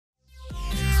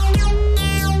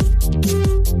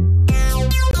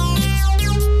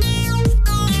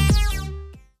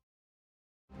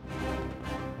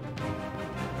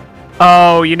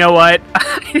Oh, you know what?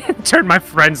 I didn't turn my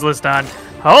friends list on.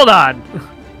 Hold on.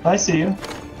 I see you.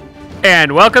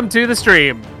 And welcome to the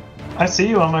stream. I see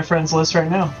you on my friends list right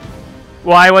now.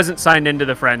 Well, I wasn't signed into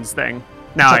the friends thing.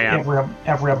 Now I am.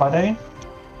 Everybody.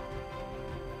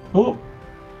 Ooh.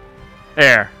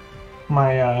 There.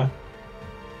 My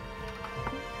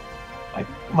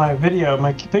video,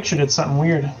 my picture did something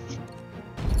weird.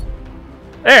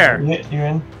 There. You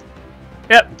in?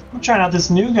 Yep. I'm trying out this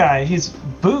new guy. He's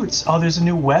boots. Oh, there's a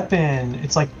new weapon.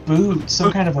 It's like boots.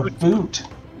 Some kind of a boot.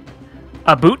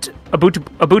 A boot? A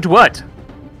boot what?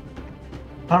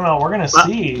 I don't know. We're gonna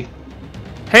see.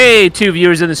 Hey, 2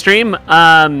 viewers in the stream.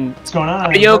 What's going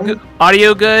on?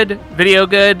 Audio good, video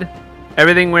good.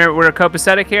 Everything we're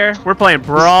copacetic here. We're playing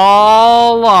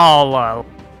Brawlhalla.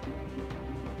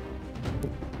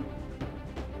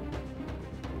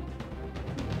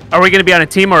 Are we going to be on a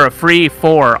team or a free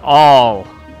for all?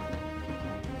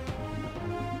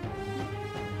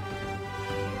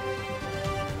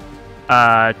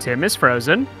 Tim is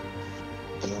frozen.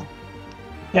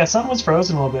 Yeah, something was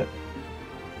frozen a little bit.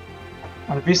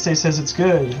 Arviste says it's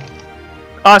good.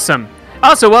 Awesome.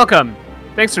 Also, welcome.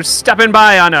 Thanks for stopping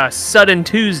by on a sudden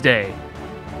Tuesday.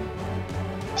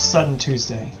 Sudden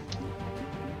Tuesday.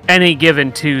 Any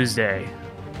given Tuesday.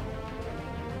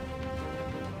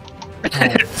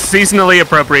 Seasonally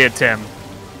appropriate, Tim.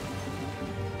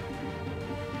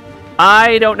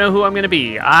 I don't know who I'm going to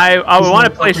be. I want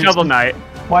to play Shovel Knight.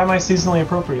 Why am I seasonally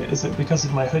appropriate? Is it because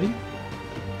of my hoodie?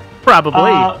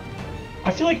 Probably.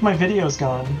 I feel like my video's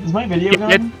gone. Is my video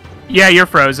gone? Yeah, you're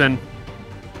frozen.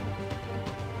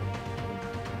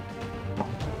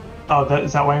 Oh,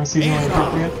 is that why I'm seasonally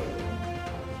appropriate?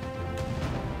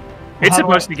 It's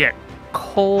supposed to get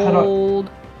cold.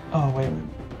 Oh, wait.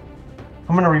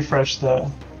 I'm gonna refresh the...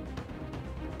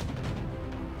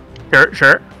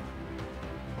 Sure.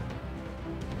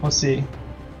 Let's see.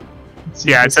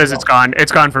 Yeah, it says it's gone.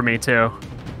 It's gone for me, too.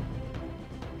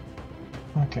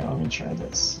 Okay, let me try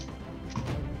this.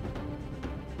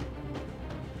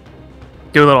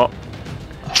 Do a little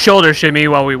shoulder shimmy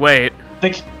while we wait.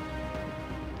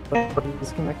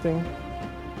 Disconnecting.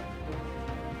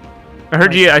 I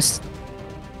heard you. I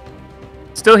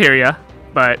still hear you,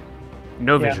 but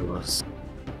no visuals.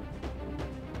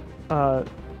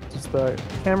 Just the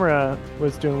camera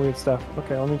was doing weird stuff.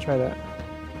 Okay, let me try that.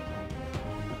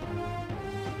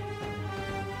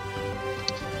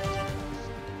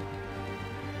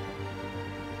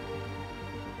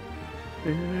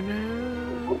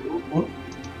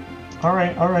 All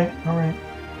right.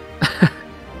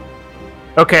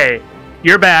 Okay,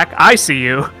 you're back. I see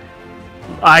you.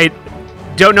 I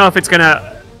don't know if it's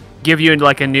gonna give you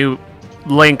like a new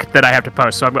link that I have to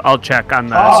post, so I'll check on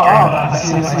the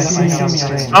stream.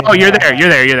 Oh, you're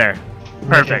there.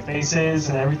 Perfect. Faces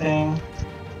and everything.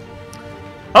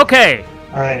 Okay.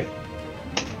 All right.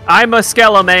 I'm a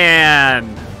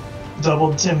Skeleman.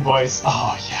 Double Tim voice.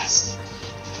 Oh yes.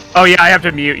 Oh yeah, I have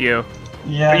to mute you.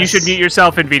 Yes. You should mute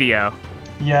yourself in video.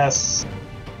 Yes.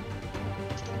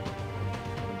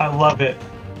 I love it.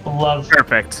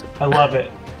 Perfect. I love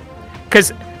it.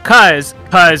 Cause,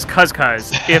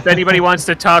 if anybody wants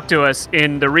to talk to us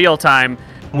in the real time,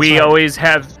 we always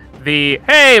have the,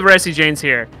 hey, Ressi Jane's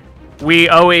here. We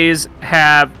always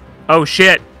have, oh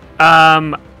shit,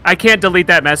 I can't delete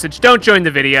that message. Don't join the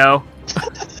video.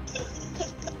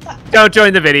 Don't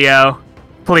join the video,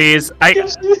 please. I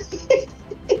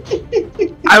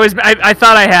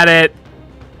thought I had it.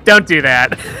 Don't do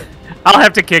that. I'll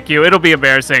have to kick you. It'll be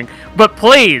embarrassing. But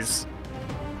please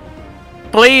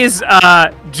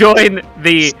join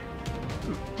the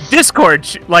Discord,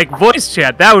 voice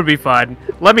chat. That would be fun.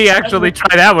 Let me actually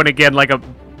try that one again, like a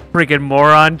freaking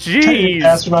moron. Jeez.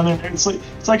 It's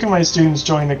like when my students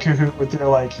join the Kahoot with their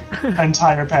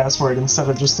entire password instead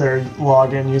of just their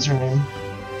login username.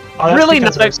 Oh, really?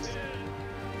 That's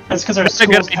because our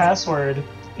school's password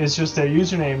is just their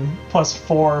username plus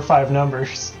 4 or 5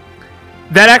 numbers.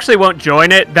 That actually won't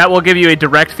join it. That will give you a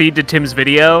direct feed to Tim's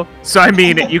video. So, I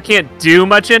mean, you can't do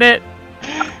much in it,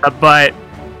 but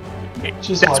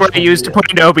that's what I use to put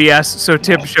into OBS so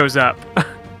Tim shows up.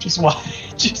 Just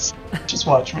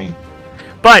watch me.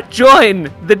 But join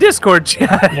the Discord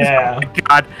chat. Yeah.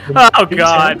 Oh,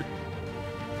 God.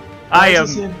 I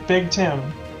am... Big Tim.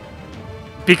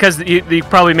 Because they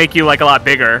probably make you, a lot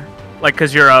bigger.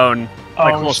 Because your own,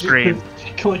 full screen.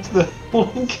 Click the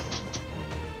link.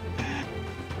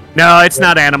 No, it's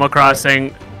not Animal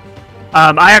Crossing.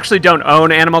 I actually don't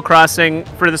own Animal Crossing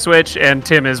for the Switch, and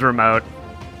Tim is remote.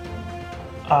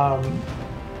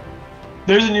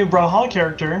 There's a new Brawlhalla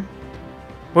character.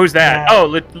 Who's that? Oh,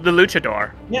 the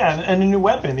Luchador. Yeah, and a new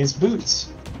weapon, these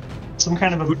boots. some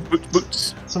kind of a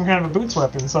Boots. some kind of a boots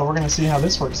weapon. So we're gonna see how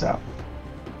this works out.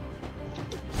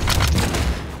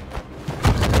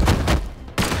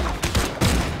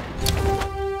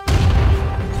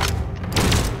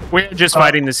 We're just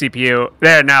fighting the CPU.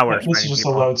 There, now we're This is just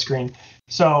people. a load screen.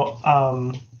 So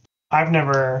I've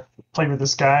never played with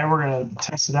this guy. We're gonna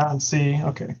test it out and see.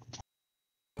 Okay.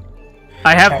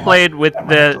 I have played with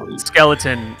the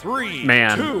skeleton 3,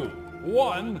 man. 2,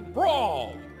 1,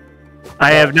 brawl!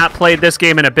 I have not played this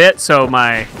game in a bit, so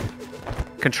my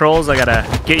controls, I gotta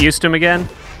get used to them again.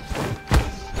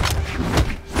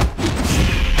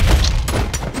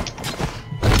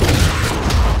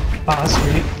 Ah,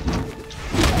 sweet.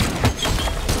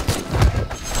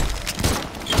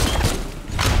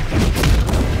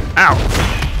 Ow!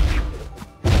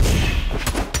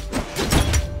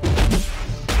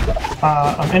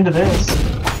 I'm into this.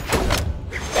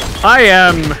 I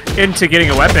am into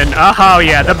getting a weapon. Oh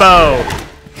yeah, the bow.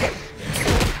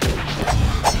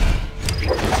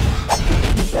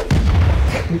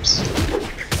 Oops.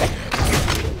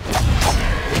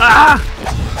 Ah!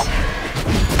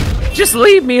 Just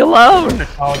leave me alone.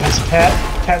 Oh, there's a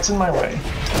cat. Cat's in my way.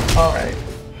 All right.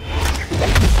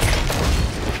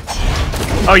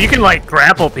 Oh, you can like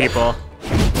grapple people.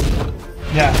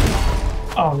 Yeah.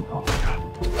 Oh god.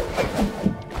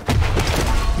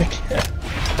 The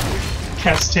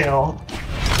cat's tail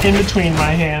in between my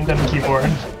hand and the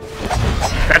keyboard.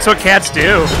 That's what cats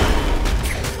do.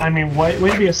 I mean, way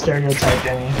to be a stereotype,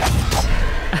 Danny.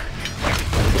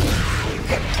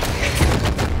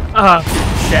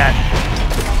 Cat.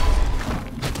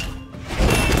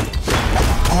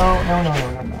 No.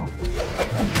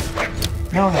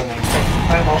 No.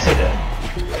 I'm also dead.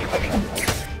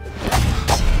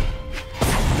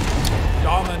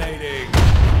 Dominating.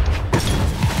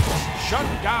 Shut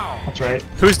down. That's right.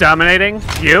 Who's dominating?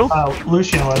 You?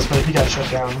 Lucian was, but he got shut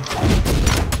down.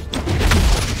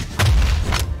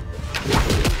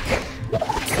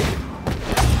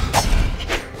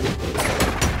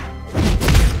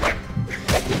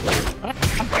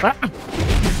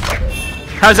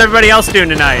 How's everybody else doing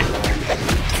tonight?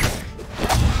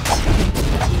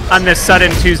 On this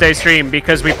sudden Tuesday stream,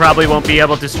 because we probably won't be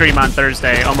able to stream on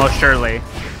Thursday, almost surely.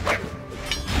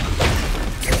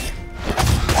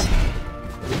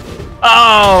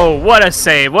 Oh, what a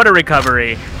save. What a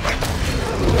recovery.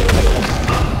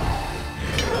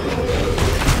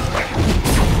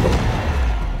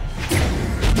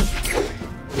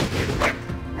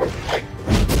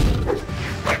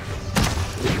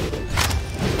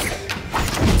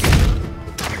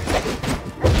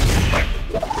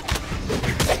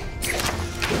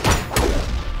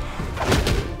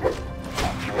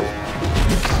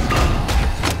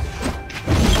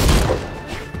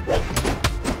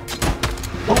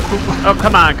 Oh,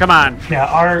 come on, come on. Yeah,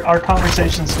 our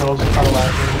conversation skills are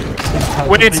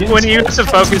lacking. When you have to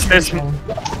focus this,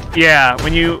 yeah,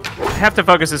 when you have to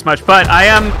focus this much. But I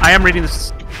am reading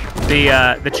this,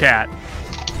 the chat.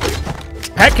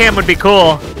 Pet cam would be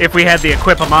cool if we had the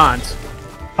equipment.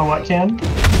 A what cam?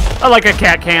 Oh, like a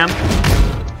cat cam.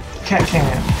 Cat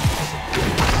cam.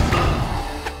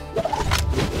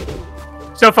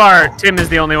 So far, Tim is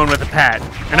the only one with a pet,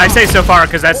 and I say so far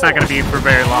because that's not going to be for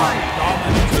very long.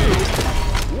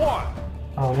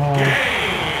 Oh no.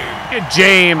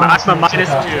 Jame, I'm a -2.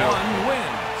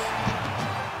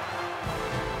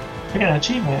 I got an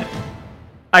achievement.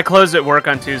 I closed at work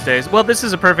on Tuesdays. Well, this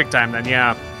is a perfect time then,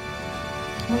 yeah.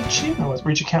 What achievement was?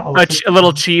 Reach account level A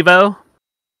little Chivo.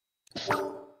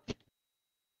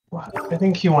 I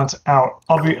think he wants out.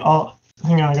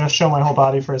 Hang on, I gotta show my whole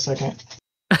body for a second.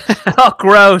 Oh,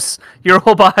 gross. Your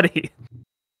whole body.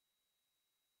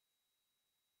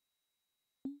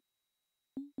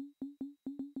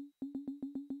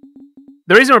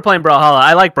 The reason we're playing Brawlhalla,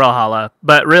 I like Brawlhalla,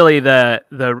 but really the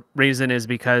reason is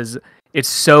because it's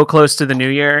so close to the new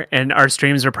year, and our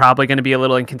streams are probably going to be a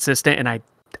little inconsistent, and I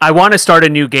want to start a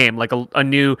new game, like a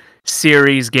new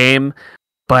series game,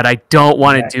 but I don't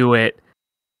want to do it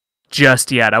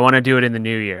just yet. I want to do it in the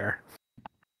new year.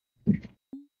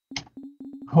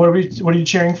 What are you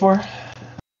cheering for?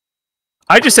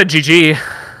 I just said GG.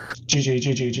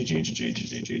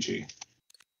 GG.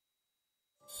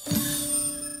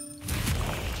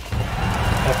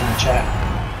 Up in the chat.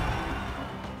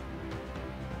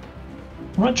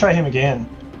 I'm gonna try him again.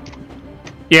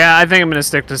 Yeah, I think I'm gonna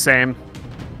stick to the same.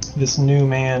 This new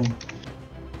man.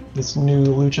 This new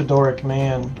luchadoric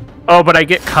man. Oh, but I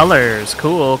get colors.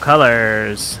 Cool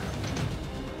colors.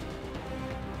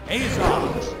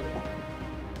 Azos.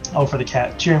 Oh, for the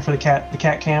cat. Cheering for the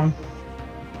cat cam.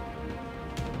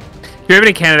 Do you have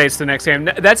any candidates to the next game?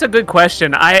 That's a good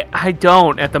question. I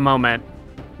don't at the moment.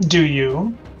 Do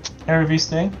you?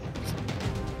 Araviste?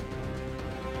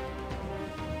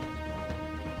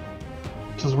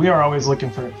 Because we are always looking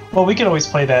for... Well, we could always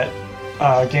play that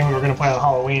game we were going to play on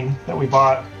Halloween that we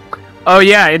bought. Oh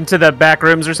yeah, into the back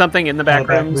rooms or something? In the back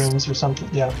rooms? Back rooms or something,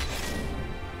 yeah.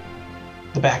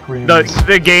 The back rooms.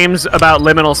 The games about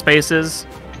liminal spaces.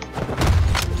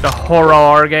 The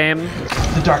horror game.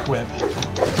 The dark web.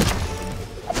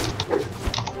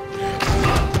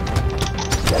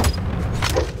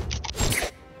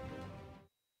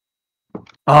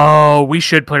 Oh, we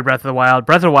should play Breath of the Wild.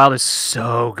 Breath of the Wild is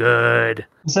so good.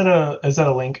 Is that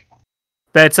a Link?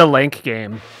 That's a Link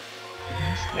game.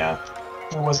 Yeah.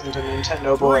 It wasn't a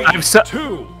Nintendo boy.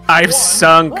 I've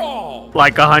sunk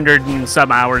like 100 and some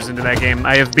hours into that game.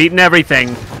 I have beaten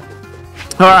everything.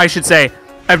 Or I should say,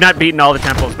 I've not beaten all the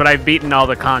temples, but I've beaten all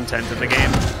the content of the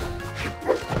game.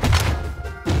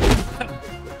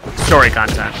 Story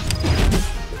content.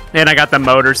 And I got the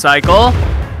motorcycle.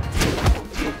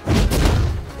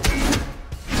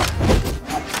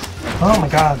 Oh my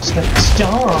god,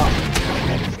 stop!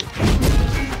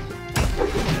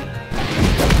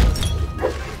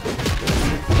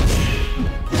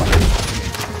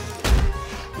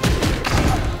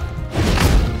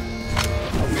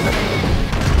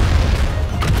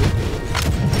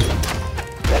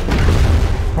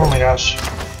 Oh my gosh.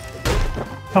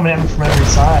 Coming at me from every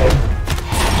side.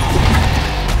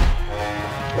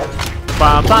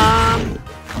 Bum bum.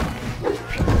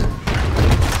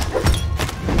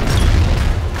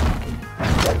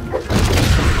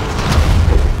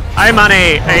 I'm on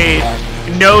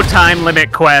a no time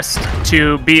limit quest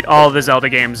to beat all the Zelda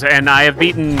games, and I have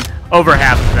beaten over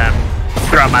half of them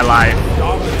throughout my life.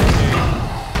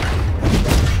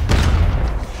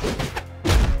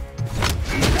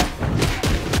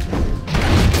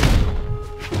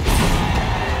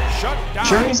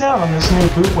 Jury's out on this new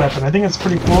boot weapon. I think it's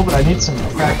pretty cool, but I need some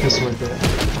practice with it.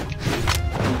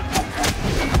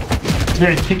 It's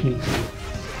very picky.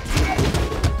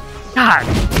 God,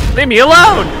 leave me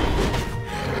alone!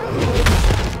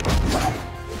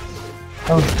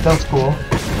 That was cool.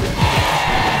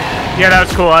 Yeah, that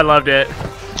was cool. I loved it.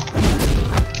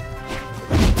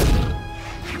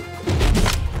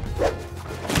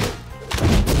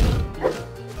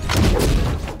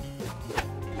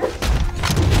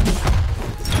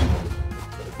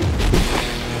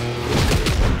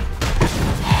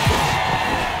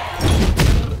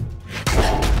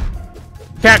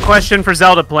 Cat question for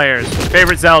Zelda players.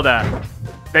 Favorite Zelda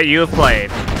that you have played?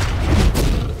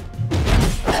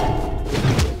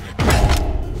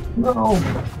 No.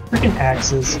 Freaking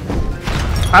axes.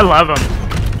 I love them.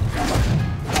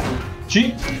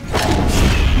 Gee.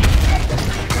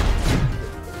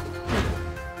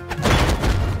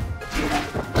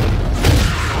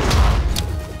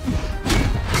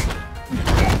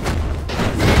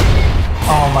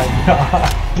 Oh my god.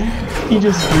 He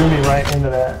just threw me right into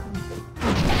that.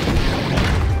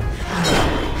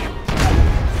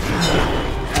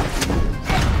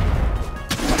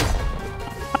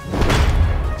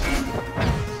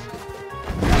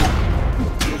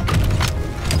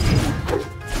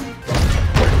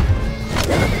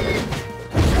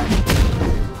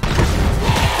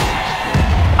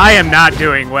 I am not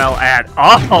doing well at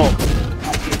all.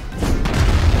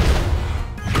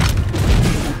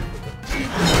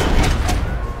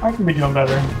 I can be doing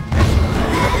better.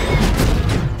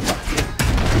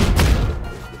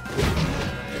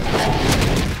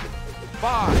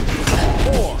 Five,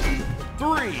 4,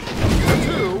 3,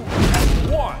 2,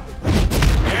 1.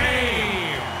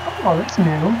 Game. Oh, that's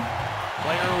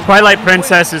new. Twilight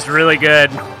Princess is really good.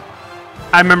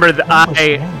 I remember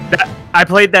I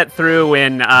played that through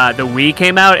when the Wii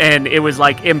came out, and it was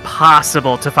like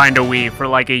impossible to find a Wii for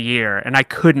like a year, and I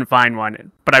couldn't find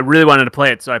one. But I really wanted to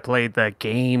play it, so I played the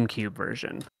GameCube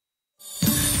version.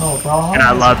 Oh, Brawlhalla. And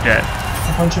I loved it.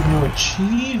 A bunch of new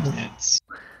achievements.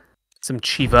 Some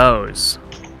chivos.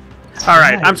 All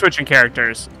right, I'm switching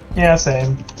characters. Yeah,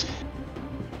 same.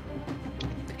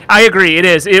 I agree, it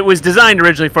is. It was designed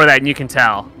originally for that, and you can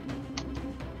tell.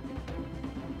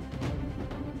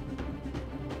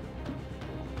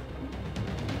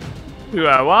 Who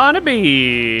I wanna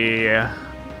be?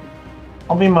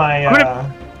 I'll be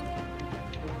my.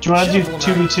 Do you want to do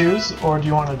 2v2s, or do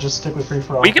you want to just stick with free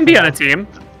for all? We can be on a team.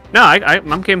 No,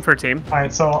 I'm game for a team. All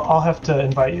right, so I'll have to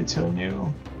invite you to a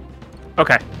new.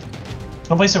 Okay.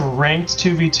 I'll play some ranked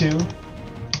 2v2.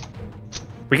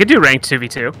 We could do ranked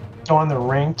 2v2. Go on the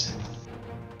ranked.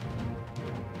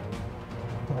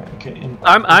 All right, okay.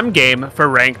 I'm game for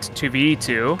ranked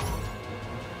 2v2.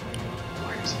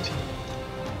 Where's it?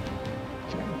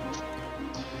 Okay.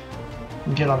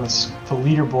 Get on the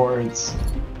leaderboards.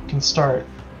 can start.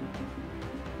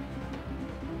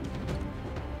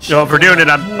 So if we're doing it,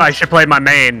 I should play my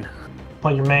main.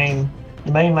 Play your main.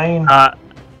 Your main.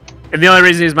 And the only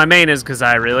reason he's my main is because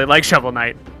I really like Shovel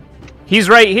Knight. He's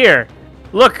right here.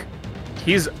 Look,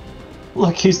 he's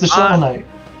the Shovel Knight.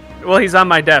 Well, he's on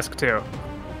my desk too.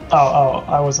 Oh,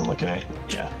 I wasn't looking at it.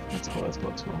 Yeah, that's cool.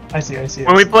 I see.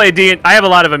 When we play I have a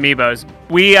lot of amiibos.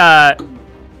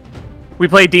 We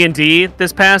played D&D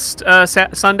this past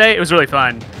Sunday. It was really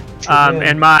fun.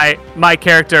 And my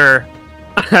character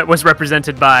was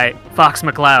represented by Fox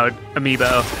McCloud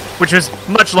amiibo, which was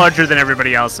much larger than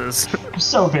everybody else's.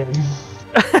 So big.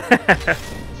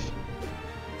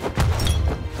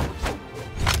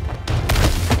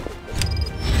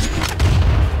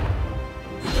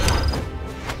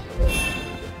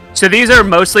 So these are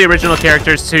mostly original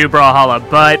characters to Brawlhalla,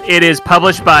 but it is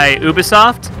published by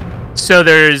Ubisoft. So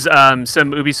there's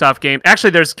some Ubisoft game.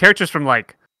 Actually, there's characters from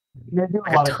like a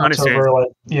ton of crossover,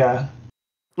 yeah.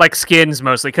 Like skins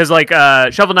mostly, because like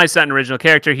Shovel Knight's not an original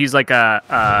character. He's like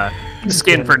a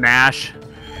skin for Nash.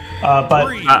 But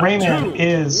Rayman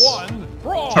is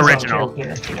original,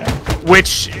 yeah.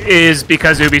 Which is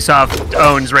because Ubisoft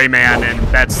owns Rayman, and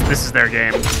this is their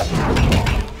game.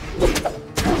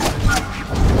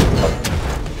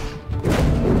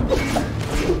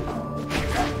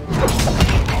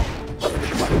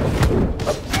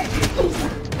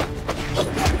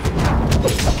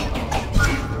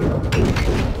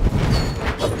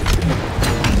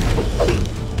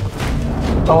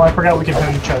 Oh, I forgot we can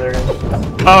hit each other.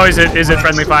 Oh, is it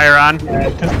friendly fire on? Yeah,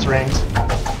 because it's ranked.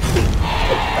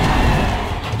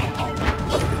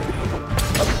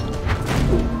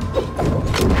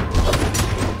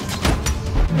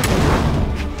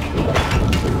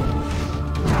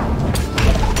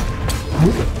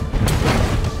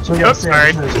 So we gotta stay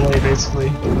out of his way,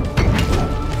 basically.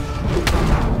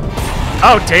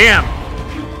 Oh, damn!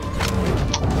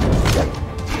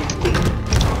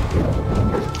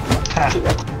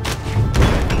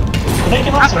 They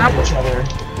can also hit each other.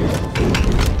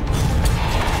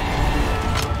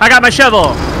 I got my shovel!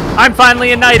 I'm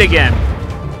finally a knight again!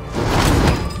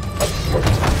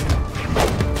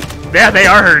 Yeah, they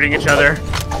are hurting each other.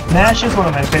 Nash is one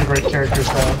of my favorite characters,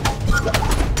 though.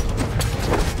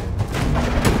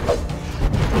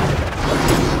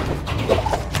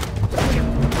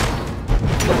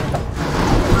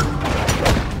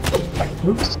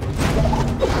 Oops.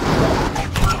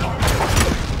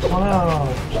 Wow.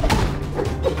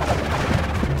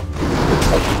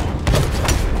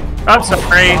 I'm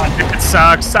sorry. It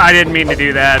sucks. I didn't mean to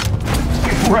do that.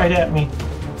 Right at me.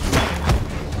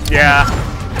 Yeah.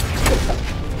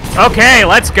 Okay,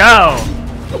 let's go.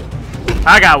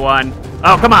 I got one.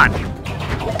 Oh, come on.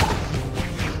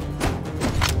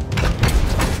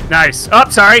 Nice. Oh,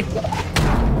 sorry.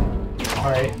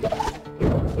 Alright.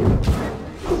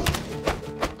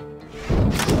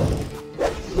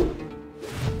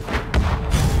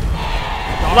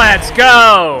 Let's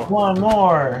go! One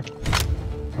more.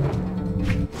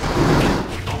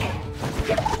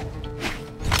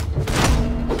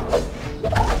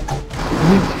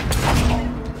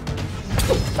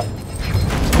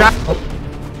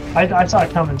 I saw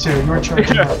it coming too. You were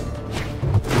charging up.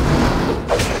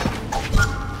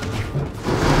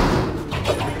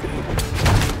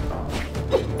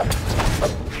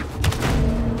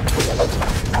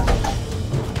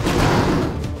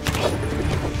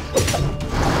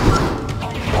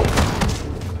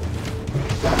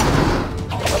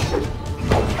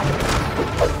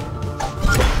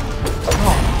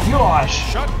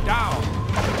 Gosh. Shut down.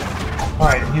 All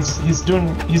right, he's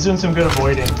doing some good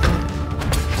avoiding.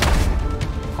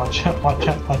 Watch out! Watch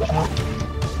out! Watch out!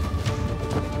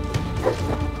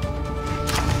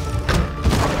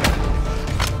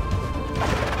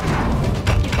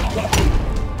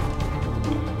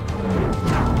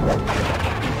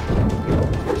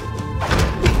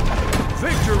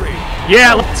 Victory.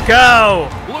 Yeah, let's go!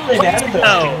 They've added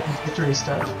those victory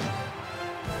stuff.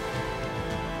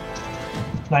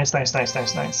 Nice, nice, nice,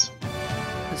 nice, nice.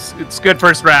 It's good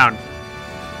first round.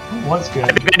 Was good. I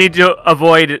think I need to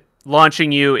avoid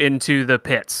launching you into the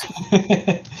pits.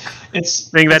 I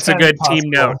think that's a good team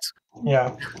note.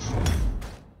 Yeah.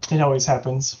 It always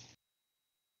happens.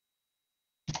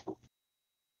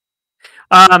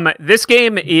 This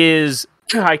game is,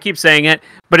 I keep saying it,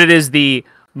 but it is the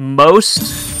most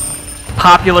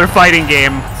popular fighting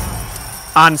game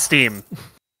on Steam.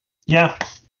 Yeah.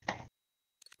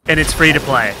 And it's free to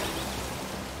play.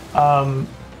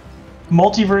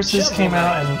 Multiverses came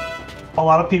out, and a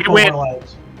lot of people were like,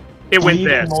 leaving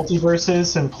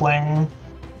Multiverses and playing,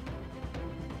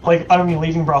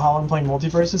 leaving Brawlhalla and playing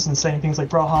Multiverses and saying things like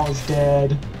Brawlhalla's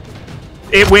dead,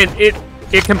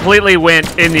 it completely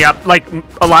went in the up. Like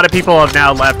a lot of people have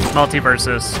now left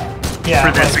Multiversus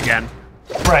for this again.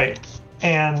 Right,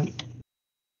 and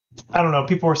I don't know.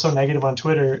 People were so negative on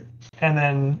Twitter, and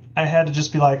then I had to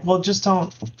just be like, well, just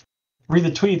don't read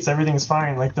the tweets. Everything's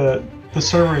fine. Like the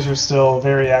servers are still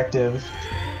very active.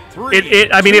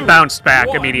 It bounced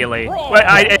back immediately.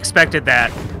 I expected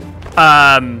that.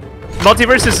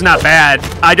 Multiverse is not bad.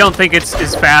 I don't think it's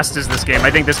as fast as this game. I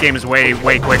think this game is way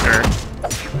quicker.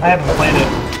 I haven't played it.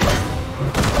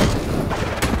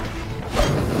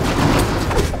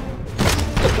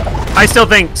 I still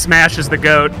think Smash is the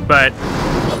GOAT, but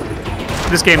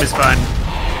this game is fun.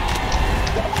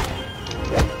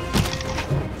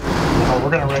 Oh,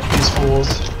 we're gonna wreck these fools.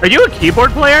 Are you a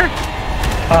keyboard player?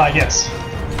 Yes.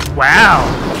 Wow.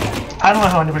 I don't know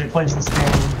how anybody plays this game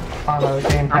on a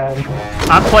gamepad.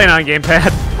 I'm playing on a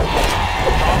gamepad.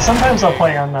 Sometimes I'll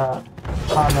play on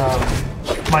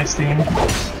my Steam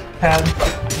pad.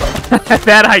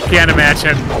 That I can't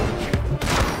imagine.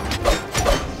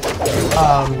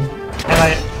 And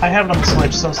I have it on the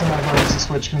Switch, so sometimes I use the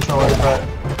Switch controller, but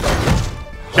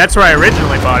that's where I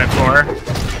originally bought it for.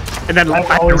 And then I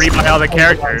had to rebuy all the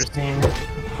characters.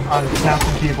 On mouse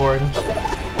and keyboard.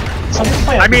 Some people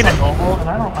play on mobile, and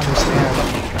I don't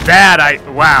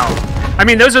understand. Wow. I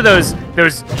mean, those are those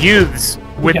youths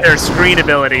with their screen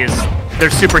abilities, their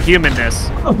superhumanness.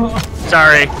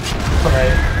 Sorry.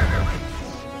 Right.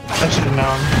 I should have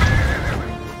known.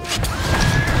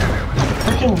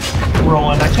 Freaking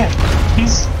Roland, I can't.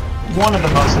 He's one of the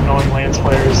most annoying Lance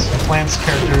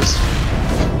characters.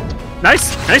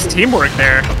 Nice teamwork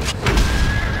there.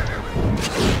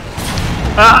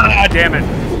 Ah, damn it.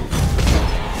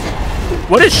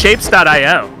 What is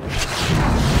Shapes.io?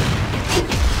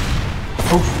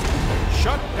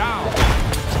 Shut down.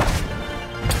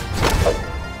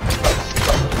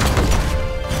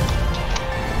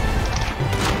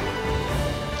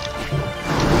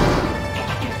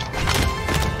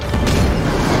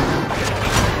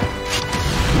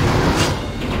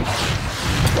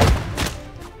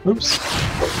 Oops.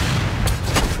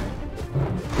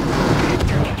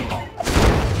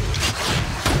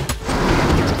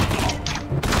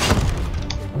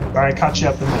 Alright, caught you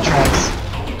up in the tracks.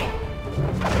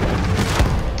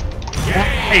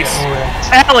 Nice.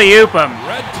 Alley-oop him.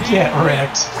 Get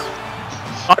wrecked.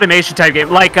 Automation type game.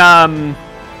 Like,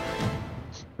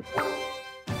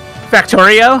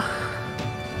 Factorio?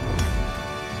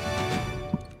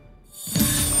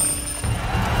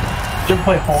 Did you ever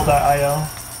play Hole.io?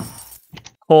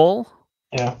 Hole?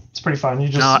 Yeah, it's pretty fun. You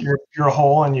just you're a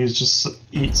hole and you just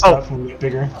eat stuff and you get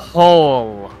bigger.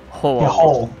 Hole. Yeah,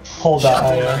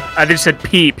 Hole.io. I just said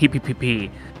P.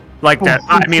 Like that.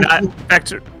 I mean,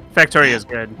 Factorio is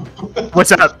good.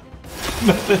 What's up?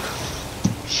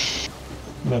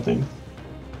 Nothing.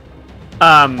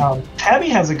 Tabby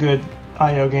has a good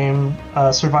IO game,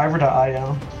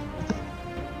 Survivor.io.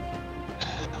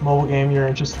 Mobile game,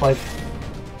 you're just like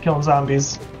killing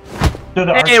zombies.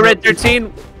 Hey, Red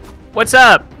 13, what's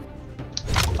up?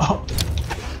 Oh,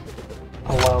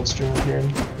 a wild stream here.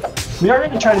 We are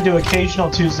going to try to do occasional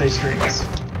Tuesday streams.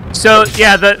 So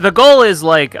yeah, the goal is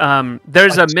like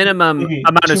there's a minimum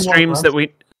amount of streams that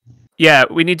we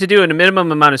need to do a minimum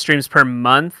amount of streams per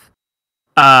month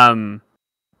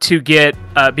to get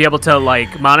be able to like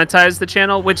monetize the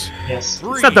channel, which it's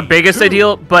not the biggest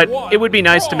ideal, but it would be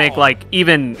nice to make like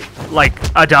even like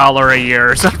 $1 a year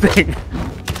or something.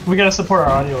 We gotta support our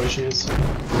audio issues.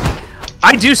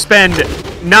 I do spend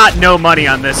no money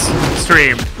on this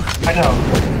stream. I know.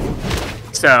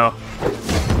 So.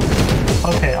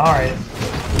 Okay, alright.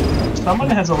 Someone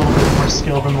has a little bit more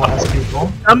skill than the last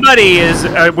people. Somebody is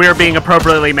we're being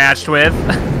appropriately matched with.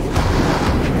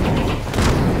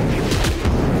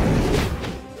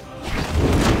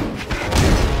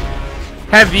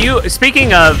 Have you,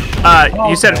 speaking of,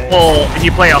 you said hole, and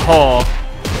you play a hole.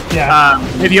 Yeah.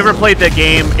 Have you ever played the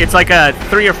game? It's like a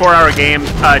 3 or 4 hour game,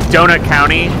 Donut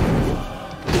County.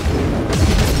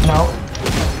 No.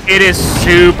 It is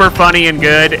super funny and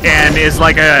good, and is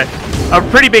like a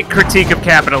pretty big critique of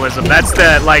capitalism. That's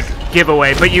the like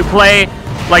giveaway. But you play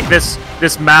like this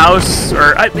mouse,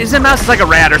 or is it a mouse? It's like a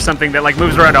rat or something that like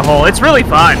moves around a hole. It's really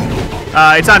fun.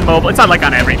 It's on mobile. It's on like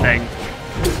on everything.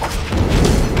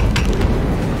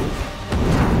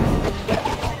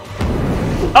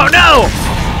 Oh no!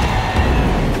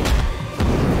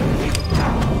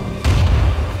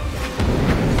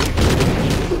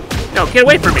 No, get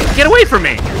away from me! Get away from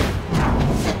me!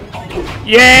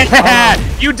 Yeah!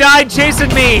 You died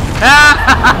chasing me!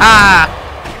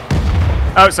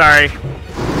 Oh, sorry.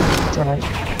 It's alright.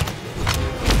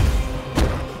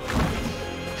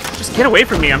 Just Get away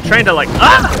from me! I'm trying to like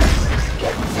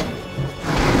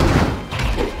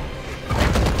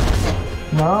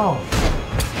No.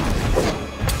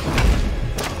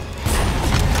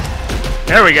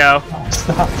 There we go.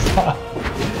 Stop, stop.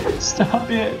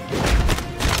 Stop it.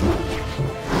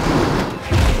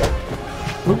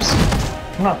 Oops.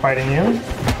 I'm not fighting you.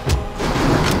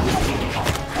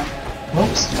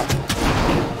 Oops.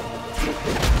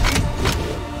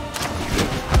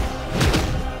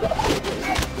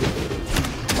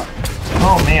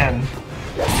 Oh man.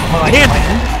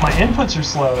 My inputs are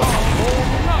slow.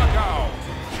 Knockout.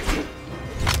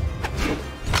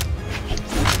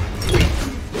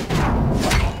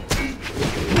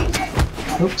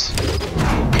 Oops.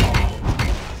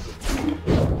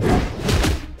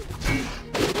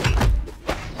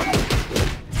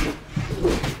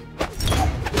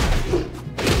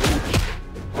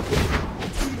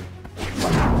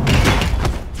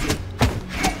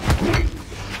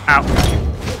 Ow.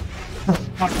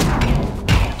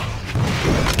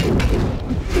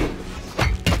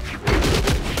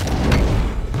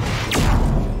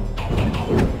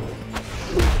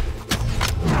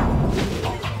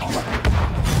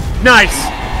 Nice!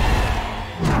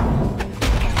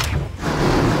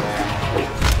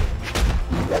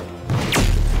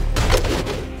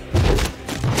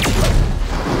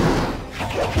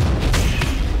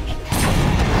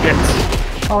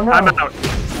 Oh no. I'm out.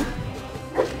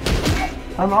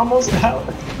 I'm almost out.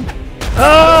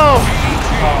 Oh!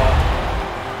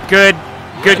 Good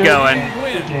going.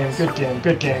 Good game, good game,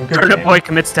 good game, good Turnip game. Boy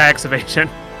commits tax evasion.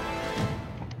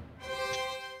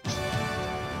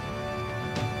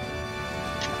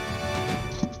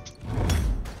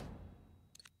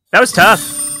 That was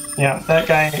tough. Yeah, that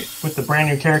guy with the brand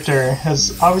new character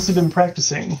has obviously been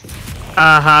practicing.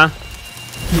 Uh-huh.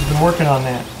 He's been working on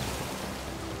that.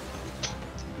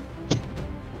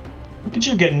 Look at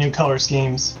you getting new color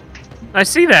schemes. I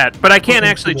see that, but I can't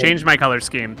actually change my color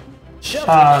scheme.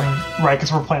 Right,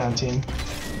 because we're playing on team.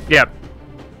 Yep.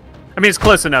 I mean, it's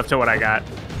close enough to what I got.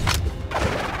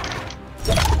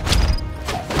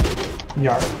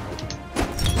 Yarp.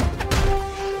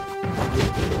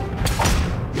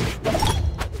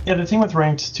 Yeah, the thing with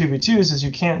ranked 2v2s is you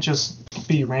can't just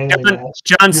be randomly matched.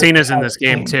 John Cena's in this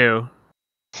game, too.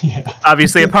 Yeah.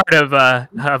 Obviously a part of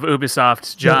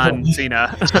Ubisoft's John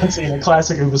Cena. John Cena,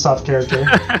 classic Ubisoft character.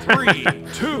 3,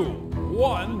 2,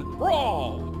 1,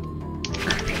 brawl!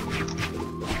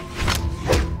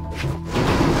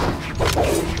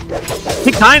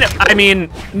 He kind of, I mean,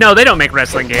 no, they don't make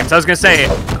wrestling games. I was going to say,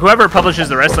 whoever publishes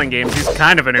the wrestling games, he's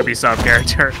kind of an Ubisoft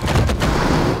character.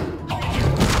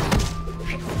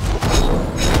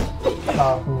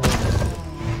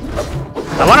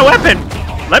 I want a weapon!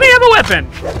 Let me have a weapon!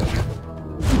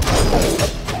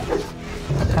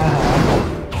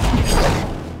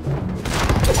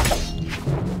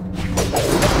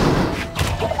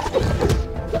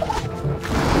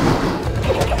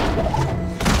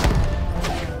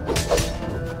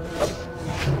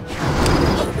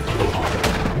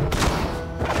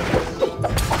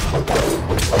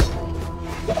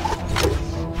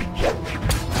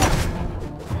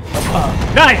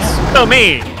 Nice! So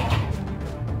me!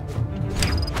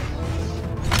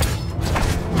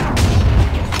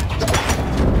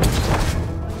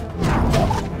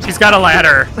 He's got a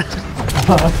ladder.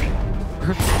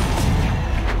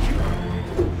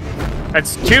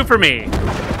 That's 2 for me.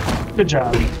 Good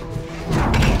job.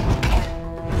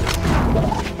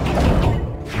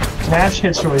 Smash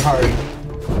hits really hard.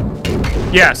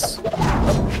 Yes.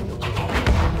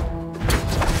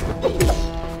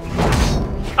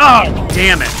 Oh,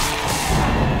 damn it.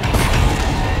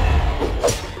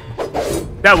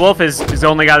 That wolf is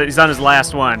only got, he's on his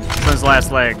last one. He's on his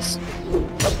last legs.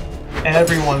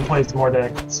 Everyone plays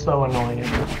Mordek. It's so annoying.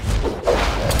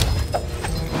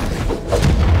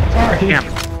 Sorry. Damn.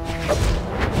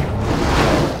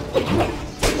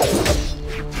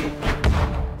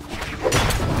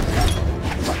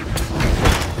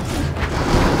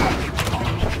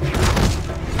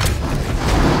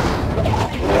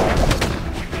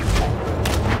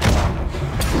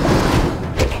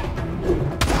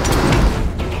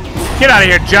 Get out of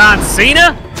here, John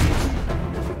Cena!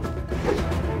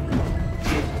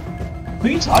 Who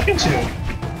are you talking to?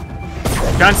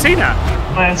 John Cena!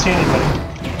 I didn't see anybody.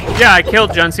 Yeah, I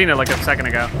killed John Cena like a second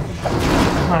ago.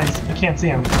 Nice. I can't see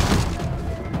him.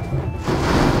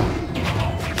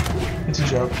 It's a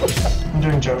joke. I'm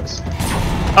doing jokes.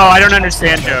 Oh, I don't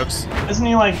understand jokes. Isn't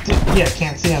he like... Yeah,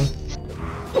 can't see him.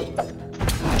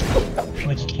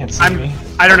 Like you can't see me.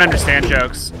 I don't understand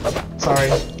jokes.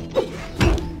 Sorry.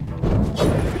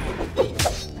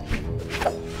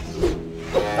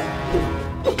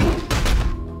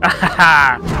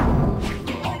 Haha.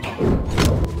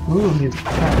 Ooh, he's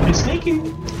pretty sneaky.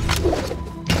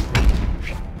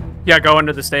 Yeah, go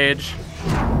under the stage.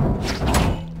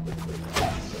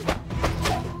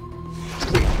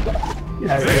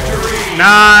 Yeah, Victory!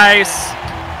 Nice.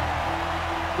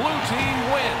 Blue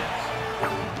team wins.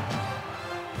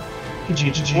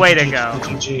 GG. Way to go.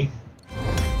 GG.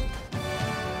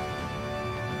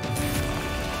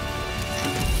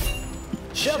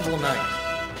 Shovel Knight.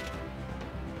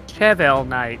 Chevel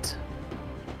Knight.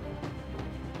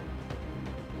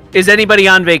 Is anybody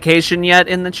on vacation yet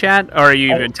in the chat? Or are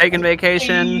you even taking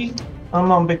vacation?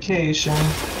 I'm on vacation.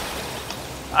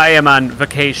 I am on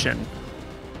vacation.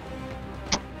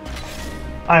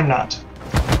 I'm not.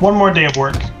 One more day of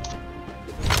work.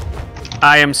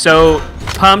 I am so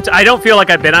pumped. I don't feel like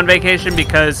I've been on vacation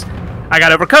because I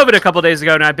got over COVID a couple days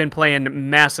ago and I've been playing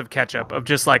massive catch up of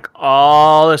just like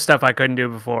all the stuff I couldn't do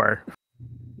before.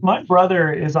 My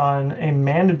brother is on a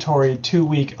mandatory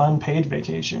 2-week unpaid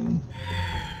vacation.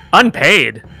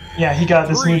 Unpaid? Yeah, he got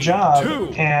this new 3, job,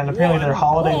 2, and apparently their 1,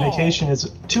 holiday roll. vacation is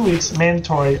 2 weeks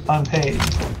mandatory unpaid.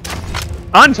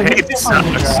 Unpaid he's still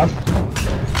on the sucks.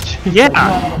 job.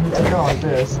 Yeah. It's going like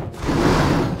this.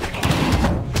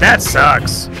 That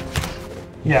sucks.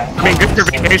 Yeah. I mean, good for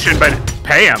vacation, but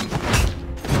pay him.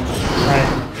 Right.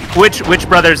 Which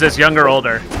brother is this, younger or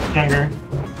older? Younger.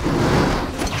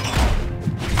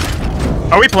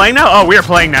 Are we playing now? Oh, we are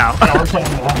playing now. Yeah, we're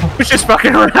playing now. We're just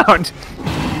fucking around.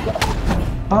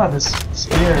 Ah, this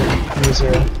spear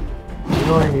user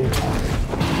really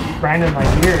grinding my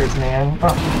gears, man.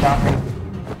 Oh, got me.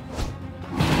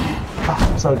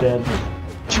 Ah, I'm so dead.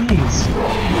 Jeez.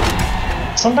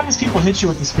 Sometimes people hit you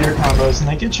with the spear combos and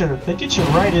they get you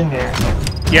right in there.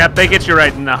 Yep, they get you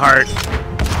right in the heart.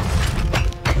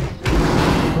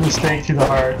 Really stake through the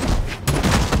heart.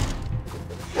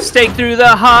 Stake through the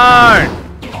heart.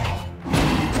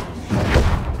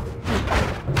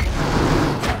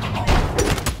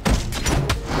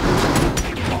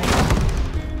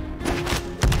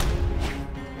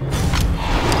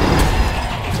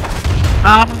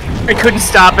 Ah, I couldn't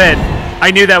stop it. I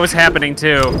knew that was happening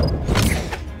too.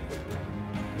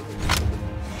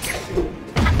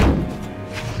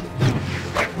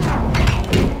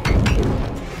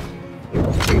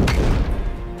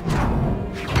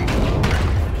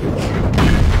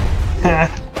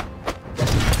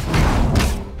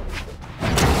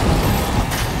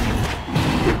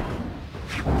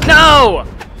 No!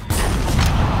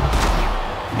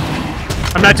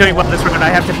 I'm not doing well this round. I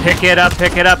have to pick it up,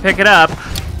 pick it up, pick it up.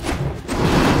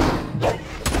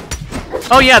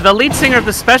 Oh yeah, the lead singer of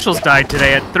the Specials died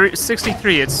today at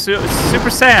 63. It's super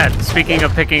sad. Speaking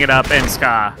of picking it up and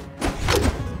ska.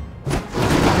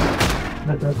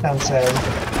 That does sound sad.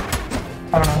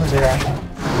 I don't know who they are.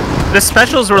 The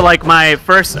Specials were like my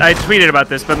first. I tweeted about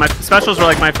this, but my Specials were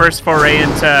like my first foray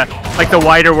into like the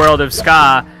wider world of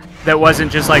ska that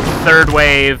wasn't just like third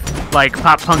wave, like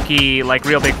pop punky, like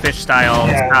Real Big Fish style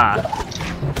ska.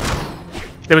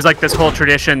 There was like this whole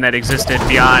tradition that existed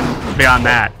beyond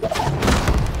that.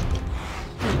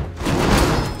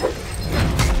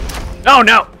 Oh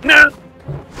no! No!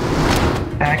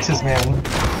 Axes, man.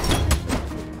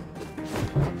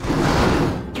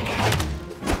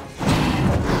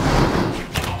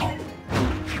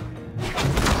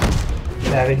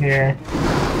 Get out of here.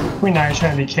 We know you're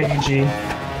trying to be cagey.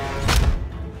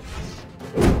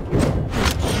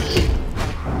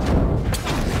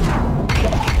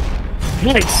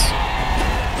 Nice!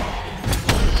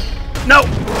 No!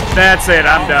 That's it,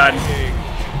 I'm done.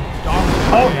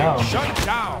 Oh no. Shut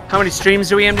down. How many streams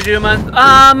do we aim to do a month?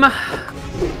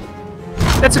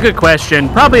 That's a good question.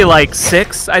 Probably like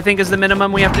 6, I think, is the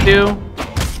minimum we have to do.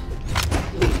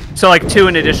 So like 2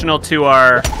 in additional to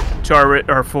our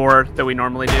 4 that we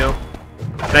normally do.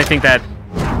 And I think that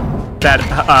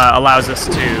allows us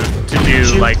to do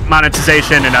like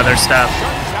monetization and other stuff.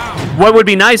 What would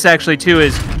be nice actually too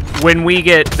is when we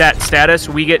get that status,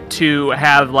 we get to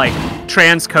have like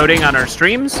transcoding on our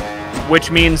streams,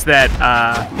 which means that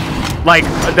like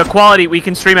the quality, we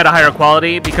can stream at a higher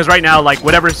quality, because right now like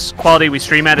whatever quality we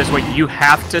stream at is what you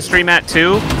have to stream at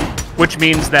too, which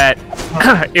means that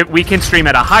we can stream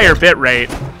at a higher bit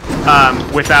rate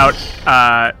without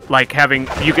like having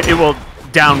it will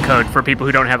downcode for people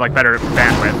who don't have like better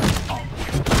bandwidth.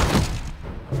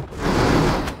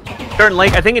 Certain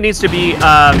length, I think it needs to be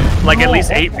like at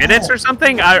least 8 minutes or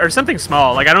something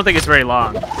small. Like I don't think it's very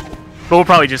long, but we'll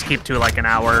probably just keep to like an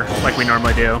hour like we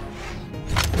normally do.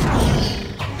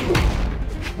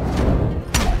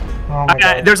 Oh my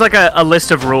God. There's like a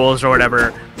list of rules or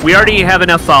whatever. We already have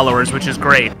enough followers, which is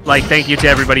great. Like, thank you to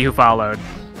everybody who followed.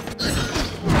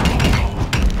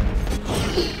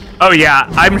 Oh yeah,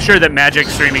 I'm sure that Magic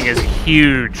streaming is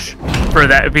huge for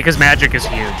that because Magic is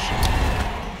huge.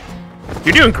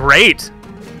 You're doing great.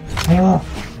 Finally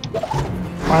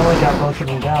got both of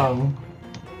them down.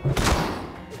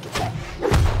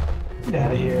 Get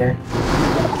out of here.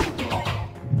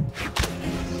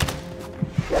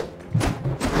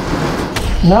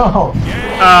 No.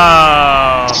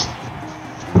 Oh.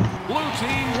 Blue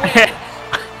team wins.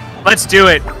 Let's do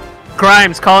it.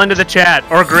 Grimes, call into the chat,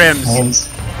 or Grims. I want Grims.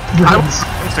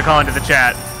 Grims to call into the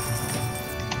chat.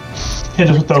 Hit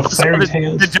us with those fairy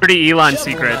tales. The dirty Elon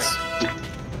secrets.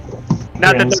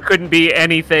 Not that there couldn't be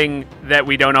anything that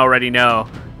we don't already know.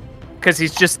 Because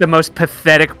he's just the most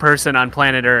pathetic person on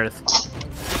planet Earth.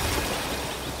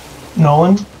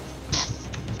 Nolan?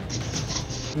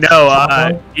 No,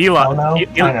 Elon. Oh, no?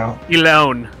 I know.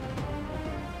 Elon.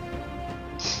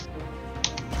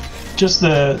 Just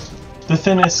the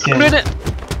thinnest skin.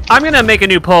 I'm gonna make a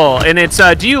new poll, and it's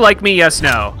do you like me? Yes,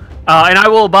 no. And I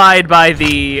will abide by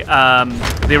the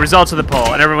results of the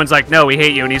poll. And everyone's like, no, we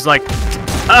hate you. And he's like,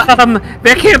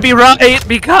 that can't be right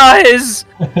because.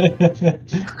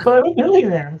 But I'm a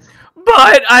millionaire.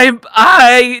 But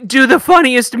I do the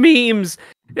funniest memes.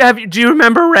 Do you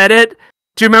remember Reddit?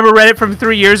 Do you remember Reddit from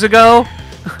 3 years ago?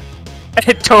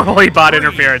 It totally bot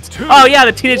interference. Oh yeah,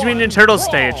 the Teenage Mutant Ninja Turtles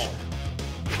stage.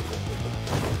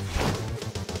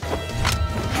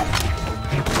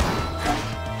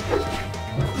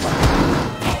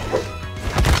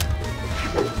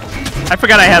 I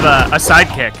forgot I have a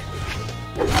sidekick.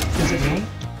 Is it me?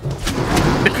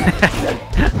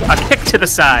 A kick to the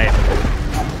side.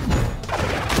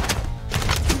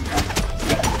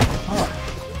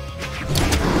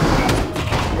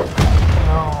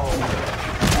 No.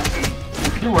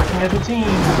 You're working as a team.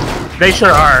 They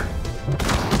sure are.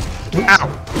 Oops. Ow.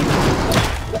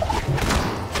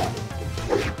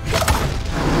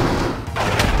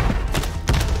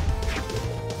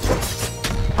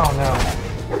 Oh no.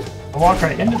 I walked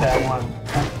right into that one.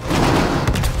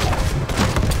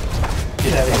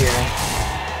 Get out of here.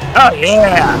 Oh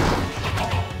yeah.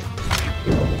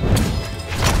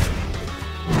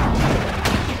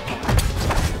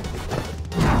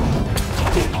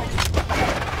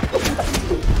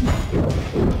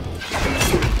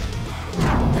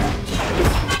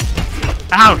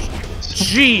 Ouch!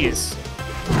 Jeez!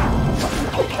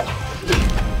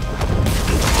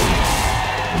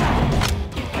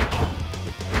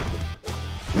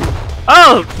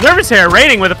 Oh, Nervous Hair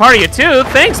rating with a party of 2.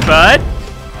 Thanks, bud.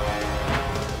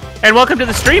 And welcome to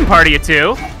the stream party of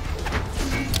 2.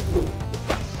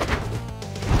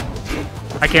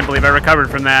 I can't believe I recovered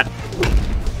from that.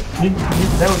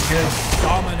 That was good.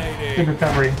 Dominating. Good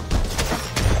recovery.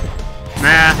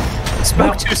 Nah,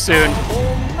 spoke too soon.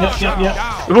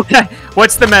 Yep.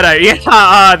 What's the meta?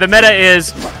 Yeah, the meta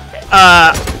is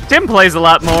Tim plays a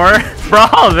lot more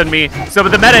Brawlhalla than me, so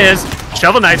the meta is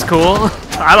Shovel Knight's cool.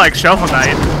 I like Shovel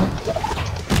Knight.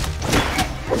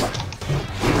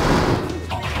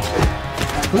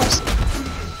 Oops.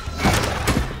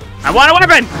 I want a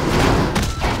weapon!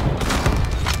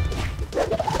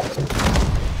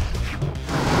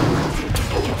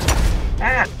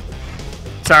 Ah.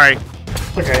 Sorry.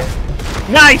 Okay.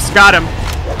 Nice! Got him!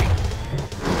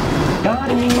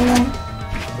 Got him.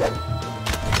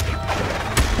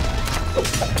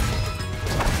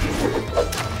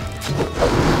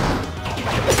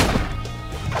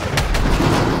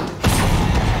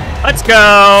 Let's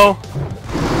go!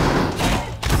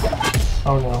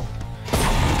 Oh no.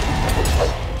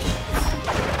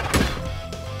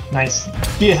 Nice.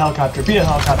 Be a helicopter, be a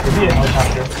helicopter, be a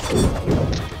helicopter.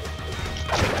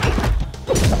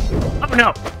 Oh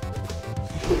no!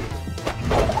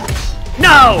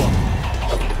 No!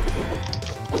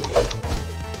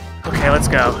 Okay, let's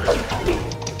go.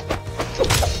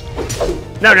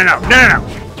 No, no, no, no, no, no!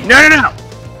 No, no, no!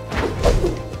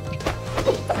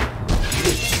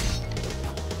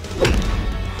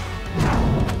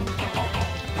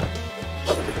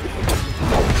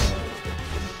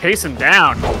 Pace him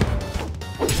down.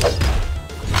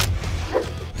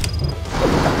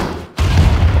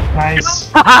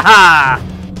 Nice.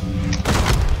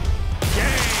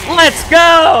 Let's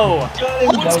go!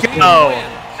 Let's go!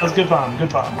 That was good bomb, good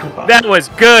bomb, good bomb. That was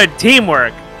good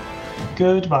teamwork.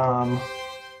 Good bomb.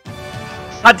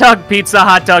 Hot dog pizza,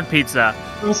 hot dog pizza.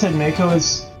 Who said Mako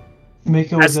is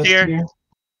S tier? tier?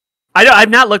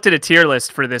 I've not looked at a tier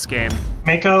list for this game.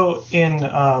 Mako in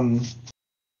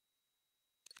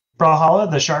Brawlhalla,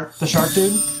 the shark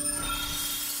dude,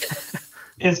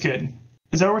 is good.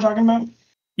 Is that what we're talking about?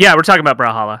 Yeah, we're talking about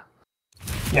Brawlhalla.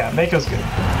 Yeah, Mako's good.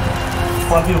 A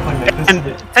lot of people play Mako. And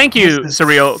thank you,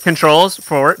 Surreal Controls,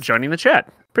 for joining the chat.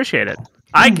 Appreciate it.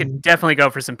 I could definitely go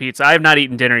for some pizza. I have not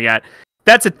eaten dinner yet.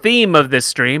 That's a theme of this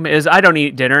stream, is I don't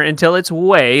eat dinner until it's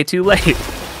way too late.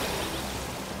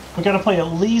 We gotta play at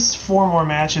least 4 more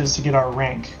matches to get our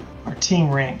rank. Our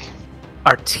team rank.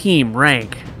 Our team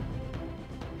rank.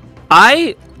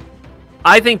 I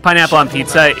think pineapple on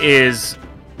pizza is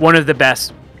one of the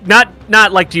best. Not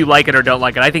like do you like it or don't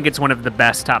like it. I think it's one of the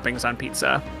best toppings on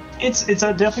pizza. It's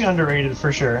definitely underrated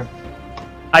for sure.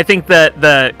 I think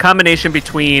the combination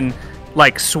between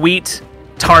like sweet,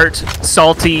 tart,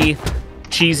 salty,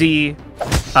 cheesy,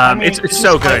 it's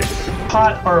so good.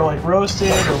 Hot or like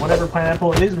roasted or whatever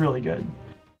pineapple, it is really good.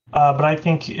 But I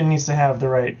think it needs to have the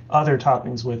right other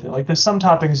toppings with it. Like there's some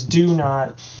toppings do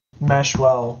not mesh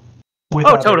well with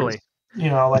others. Totally. You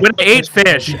know, like when I ate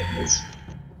fish,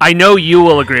 I know you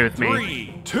will agree with me.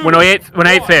 3, 2, When I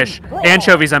ate fish, brawl.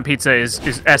 anchovies on pizza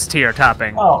is S tier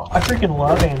topping. Oh, I freaking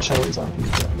love anchovies on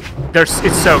pizza.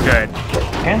 It's so good.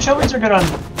 Anchovies are good on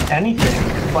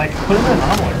anything. Like put them in an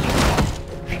omelet.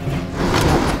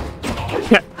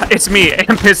 It's me,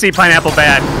 I'm Pissy Pineapple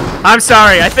Bad. I'm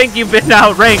sorry, I think you've been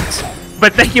outranked,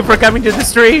 but thank you for coming to the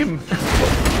stream.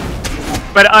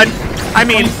 But I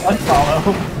mean,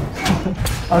 Unfollow.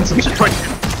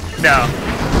 Unsubscribe. no.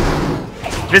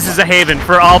 This is a haven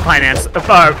for all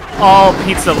all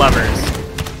pizza lovers.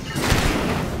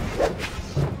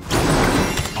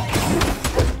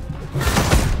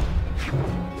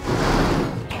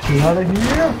 Get out of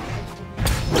here.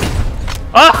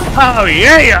 Oh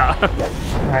yeah!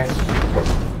 Alright.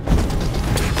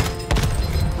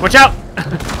 Watch out!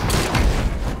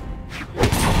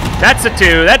 That's a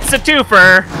 2. That's a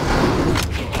twofer.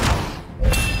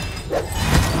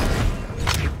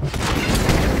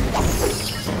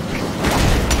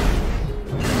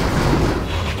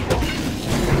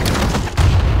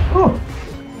 Ooh.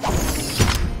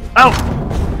 Oh!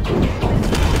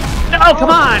 No, come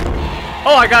on!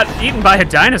 Oh, I got eaten by a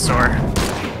dinosaur.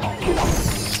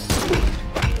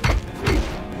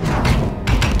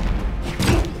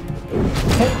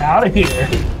 Get out of here.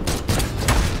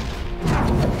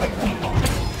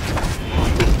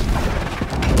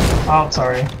 Oh,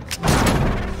 sorry.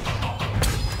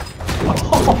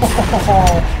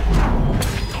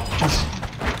 Just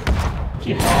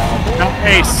get out.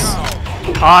 Nice.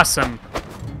 Awesome.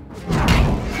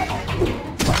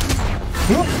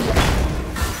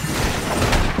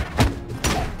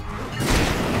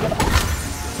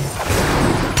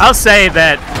 I'll say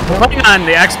that playing on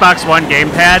the Xbox One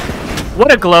gamepad,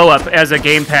 what a glow up as a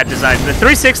gamepad design. The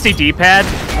 360 D-pad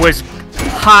was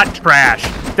hot trash.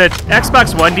 The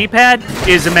Xbox One D-pad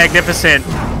is a magnificent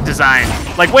design.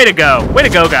 Like, way to go. Way to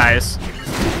go, guys.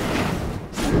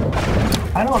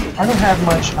 I don't have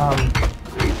much oh,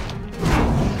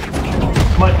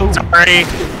 Sorry.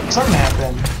 something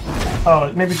happened.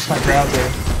 Oh, maybe just my browser.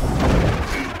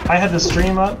 I had the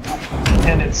stream up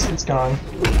and it's gone.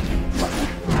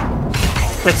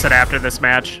 Fix it after this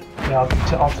match. Yeah,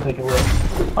 I'll take a look.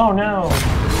 Oh no!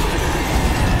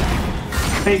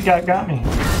 Fate got me.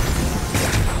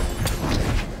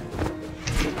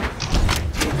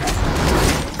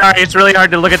 Sorry, it's really hard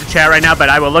to look at the chat right now, but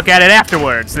I will look at it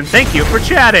afterwards. And thank you for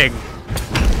chatting.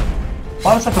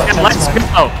 Why was I put And let's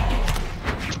go.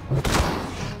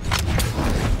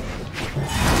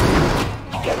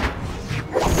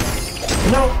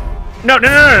 No.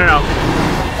 No.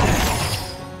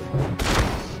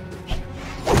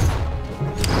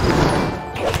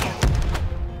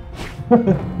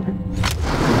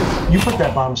 You put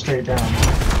that bomb straight down.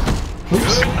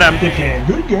 Oops. Good game.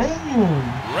 Good game.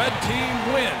 Red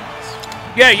team wins.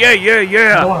 I don't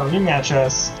Yeah. want to rematch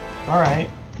us. Alright.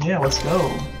 Yeah, let's go.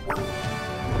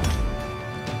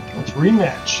 Let's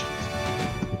rematch.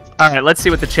 All right, let's see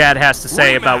what the chat has to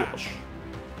say about... Rematch.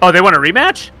 Oh, they want a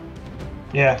rematch?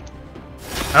 Yeah.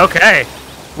 Okay. I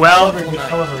Well, love a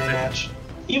rematch.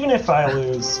 Even if I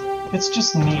lose, it's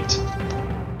just neat.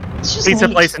 It's just pizza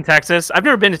neat. place in Texas. I've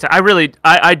never been to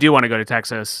I do want to go to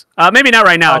Texas. Maybe not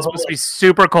right now. It's supposed to be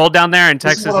super cold down there, and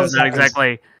This is Texas what is not I was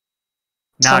exactly...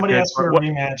 Not Somebody good asked for a what-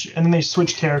 rematch, and then they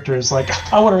switch characters. Like,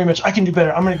 I want a rematch. I can do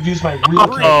better. I'm going to use my real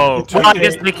character. Oh, It's well, I okay.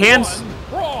 guess they can...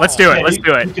 Brawl. Let's do it. Yeah, Let's you-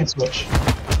 do You it. can switch.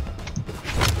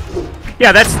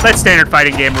 Yeah, that's standard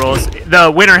fighting game rules.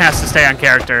 The winner has to stay on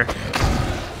character.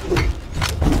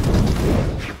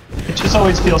 It just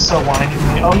always feels so whiny to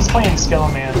me. Oh, he's playing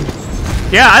Skeleman.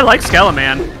 Yeah, I like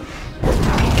Skeleman.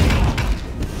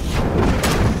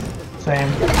 Same.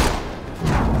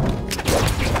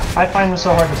 I find this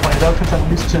so hard to play though because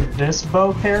I'm used to this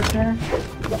bow character.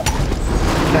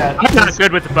 That I'm not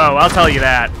good with the bow, I'll tell you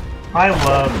that. I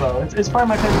love bow. It's probably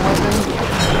my favorite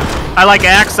weapon. I like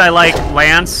axe, I like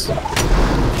lance.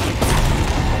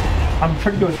 I'm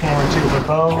pretty good with hammer too, but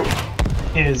bow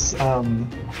is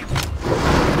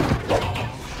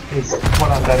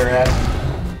what I'm better at.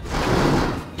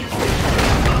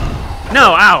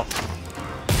 No, ow!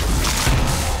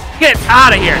 Get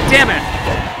out of here, damn it!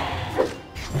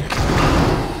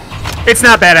 It's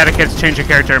not bad etiquette to change a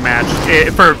character match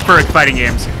for fighting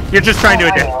games. You're just trying to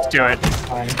adapt to it.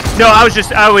 Fine. No, I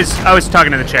was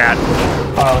talking to the chat.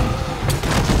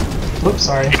 Oops,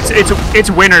 sorry. It's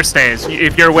winner stays.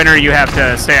 If you're a winner, you have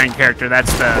to stay on character. That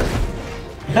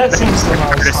seems the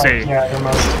most courtesy. the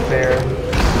most fair,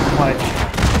 like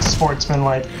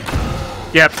sportsman-like.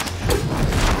 Yep.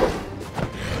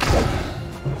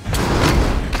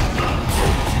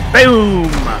 Boom!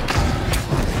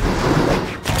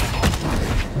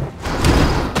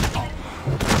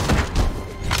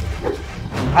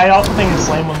 I also think it's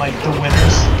lame when like the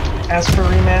winners ask for a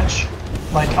rematch.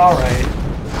 Like, all right.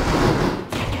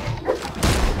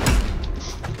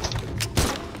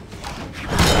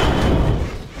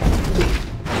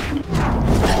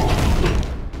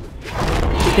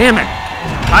 Damn it!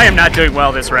 I am not doing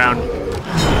well this round.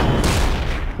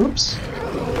 Oops.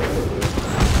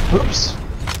 Oops.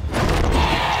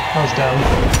 That was dumb.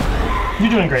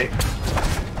 You're doing great.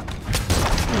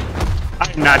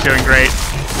 I'm not doing great.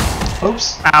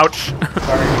 Oops. Ouch.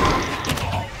 Sorry.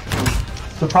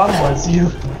 The problem was he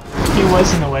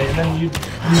was in the way, and then you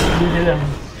hit him.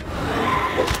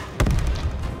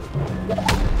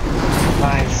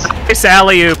 Nice. Nice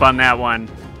alley-oop on that one.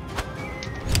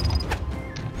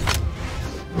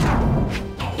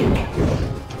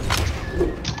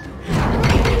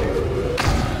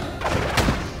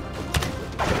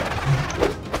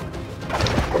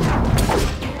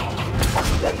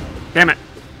 Damn it.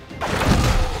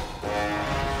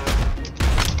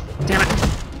 Damn it.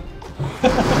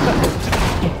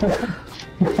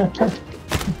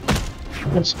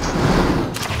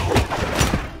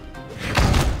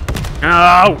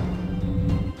 No.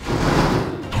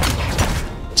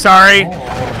 Sorry.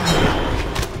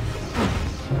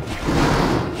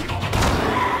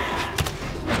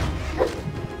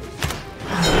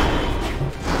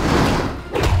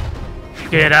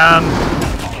 Get him.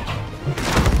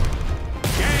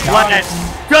 Let's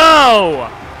go!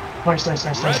 Nice.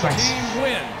 Red team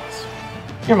wins.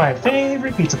 You're my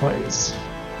favorite pizza place.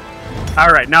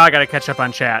 Alright, now I gotta catch up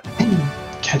on chat.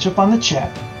 Catch up on the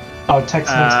chat. Oh,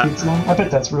 Tex-Mex pizza? I bet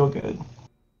that's real good.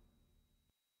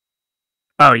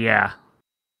 Oh, yeah.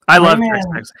 I love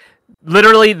Tex-Mex.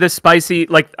 Literally, the spicy,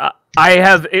 like,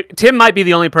 Tim might be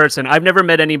the only person, I've never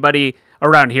met anybody,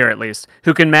 around here at least,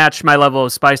 who can match my level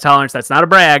of spice tolerance. That's not a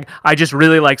brag. I just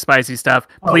really like spicy stuff.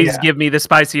 Please give me the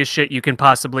spiciest shit you can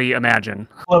possibly imagine.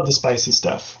 Love the spicy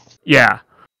stuff. Yeah.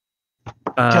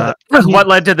 What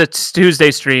led to the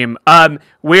Tuesday stream?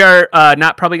 We are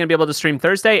not probably going to be able to stream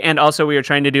Thursday, and also we are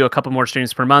trying to do a couple more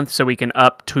streams per month so we can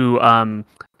up to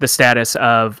the status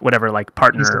of whatever, like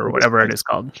partner or whatever it is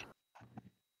called.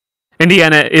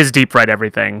 Indiana is deep fried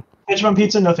everything. Ketchup on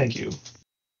pizza? No, thank you.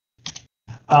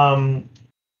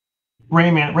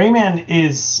 Rayman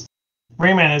is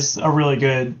a really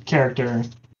good character.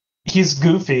 He's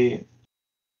goofy.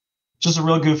 Just a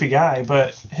real goofy guy,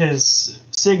 but his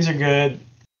SIGs are good.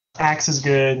 Axe is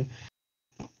good.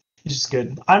 He's just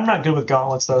good. I'm not good with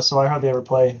gauntlets though, so I hardly ever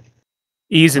play.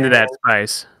 Ease into that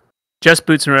spice. Just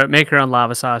boots and make her own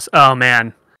lava sauce. Oh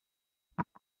man.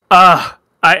 I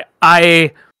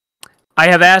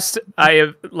have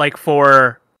like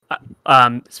for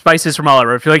spices from all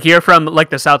over. If you're from like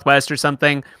the Southwest or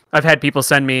something, I've had people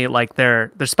send me like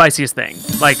their spiciest thing.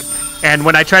 Like, and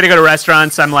when I try to go to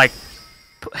restaurants, I'm like,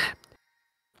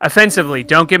 offensively,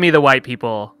 don't give me the white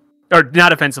people, or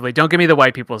not offensively, don't give me the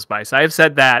white people spice. I have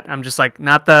said that. I'm just like,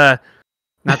 not the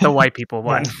white people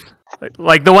one.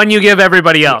 Like the one you give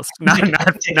everybody else, not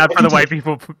for the white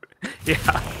people. Yeah.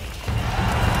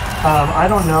 I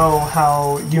don't know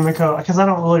how Yumiko, because I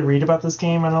don't really read about this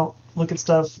game. I don't look at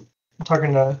stuff. I'm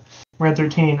talking to Red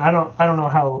 13. I don't know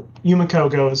how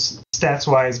Yumiko goes stats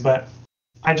wise, but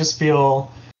I just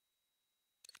feel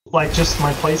like just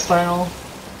my playstyle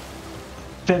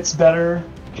fits better,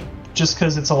 just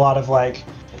because it's a lot of like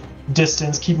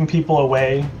distance, keeping people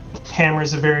away.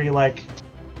 Hammer's a very like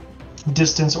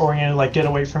distance oriented, like get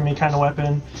away from me kind of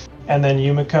weapon, and then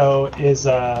Yumiko is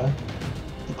the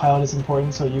pilot is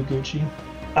important, so you Gucci.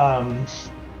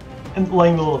 And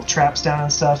laying the little traps down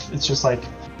and stuff, it's just like,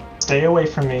 stay away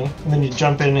from me, and then you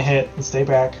jump in and hit and stay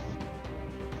back.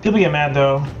 People get mad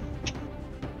though.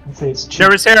 I'd say it's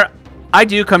cheap. Sarah, I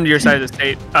do come to your side of the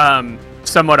state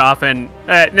somewhat often,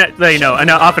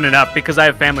 often enough because I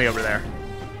have family over there.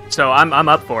 So I'm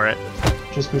up for it.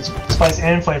 just with spice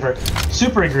and flavor.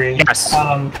 Super agree. Yes.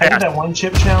 I did that one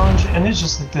chip challenge, and it's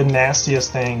just like the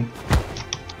nastiest thing.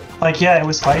 Like, yeah, it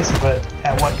was spicy, but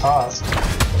at what cost?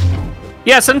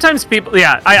 Yeah, sometimes people.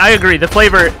 Yeah, I agree. The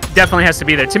flavor definitely has to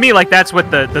be there. To me, like that's what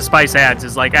the spice adds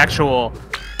is like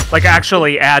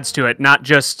actually adds to it, not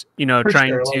just trying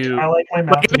sure. to. Like, I like my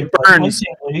mouth to be burns.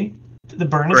 The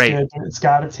burn is good, but it's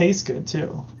gotta taste good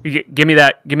too. Give me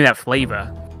that flavor.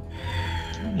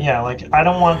 Yeah, like I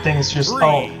don't want things just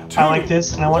I like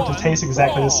this and I want it to taste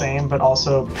exactly the same, but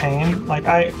also pain. Like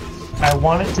I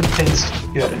want it to taste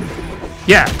good.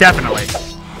 Yeah, definitely.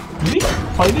 Do you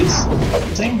play these?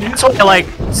 Same dude? So like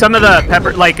some of the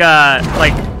pepper, like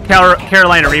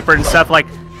Carolina Reaper and stuff, like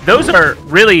those are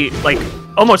really like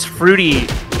almost fruity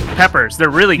peppers. They're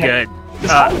really good.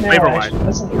 Flavor-wise.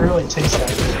 Doesn't really taste that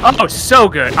good. Oh, so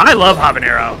good. I love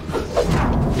habanero.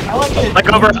 I like it. Like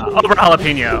over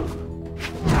jalapeno.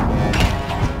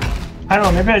 I don't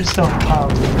know. Maybe I just don't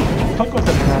cook with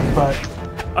it enough, but.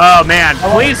 Oh man,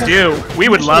 please do. We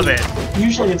would love it.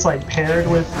 Usually it's like paired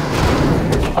with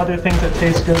other things that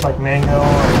taste good, like mango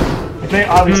or like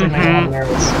obviously mango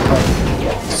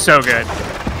habaneros. So good.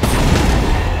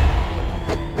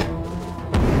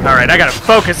 All right, I gotta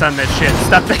focus on this shit.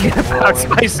 Stop thinking about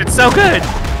spice. It's so good,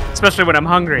 especially when I'm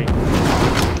hungry.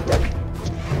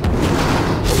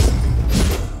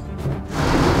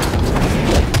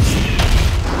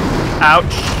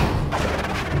 Ouch.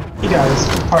 You guys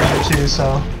part of it too,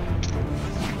 so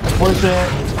worth it.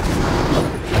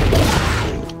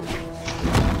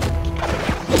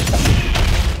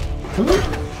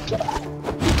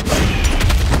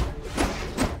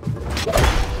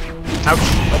 Ouch.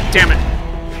 Damn it.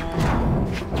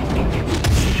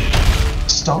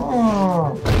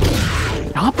 Stop.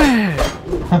 Stop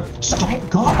it. Stop.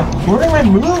 God, where are my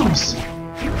moves?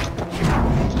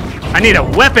 I need a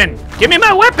weapon. Give me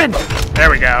my weapon. There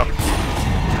we go.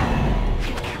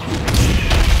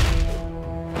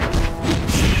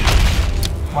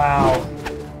 Wow.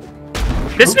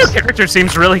 This new character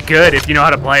seems really good if you know how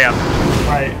to play him.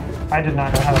 Right. I did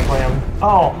not know how to play him.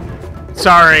 Oh.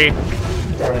 Sorry.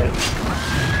 Alright.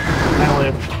 I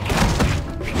live.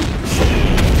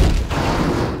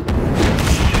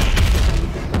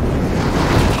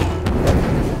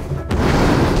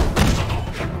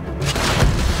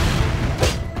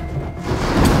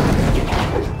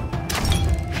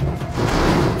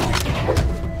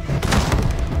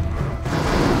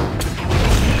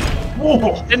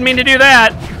 Whoa. Didn't mean to do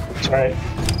that. That's right.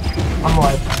 I'm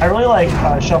like, I really like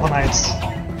Shovel Knight's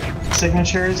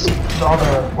signatures, with all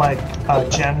the like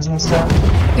gems and stuff.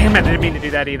 Damn it, I didn't mean to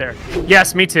do that either.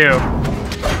 Yes, me too.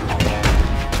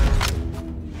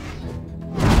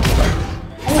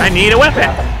 I need a weapon.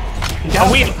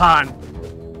 A weed pond.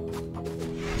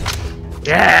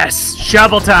 Yes,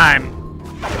 shovel time.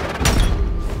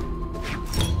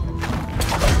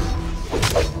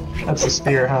 That's a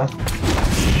spear, huh?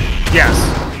 Yes.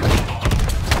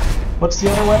 What's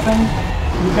the other weapon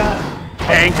you got?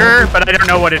 Anchor, but I don't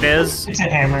know what it is. It's a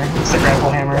hammer. It's a grapple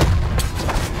hammer.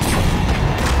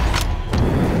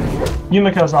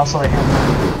 Yumiko's also a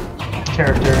hammer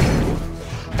character.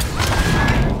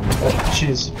 But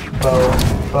she's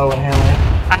bow and hammer.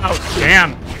 Ouch,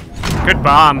 damn. Good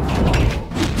bomb.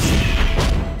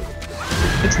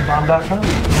 It's the bomb.com.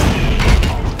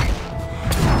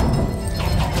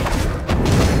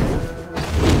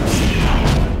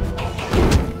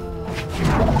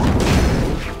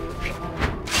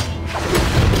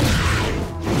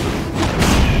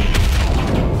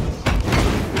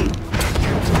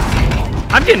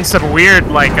 I'm getting some weird,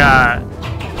 like,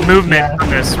 movement from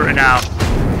this right now.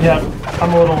 Yep,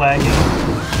 I'm a little laggy.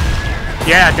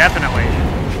 Yeah, definitely.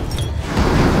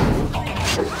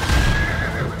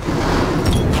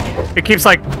 It keeps,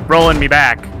 like, rolling me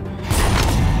back.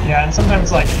 Yeah, and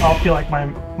sometimes, like, I'll feel like my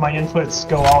inputs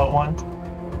go all at once.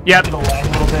 Yep. It'll lag a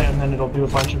little bit, and then it'll do a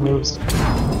bunch of moves.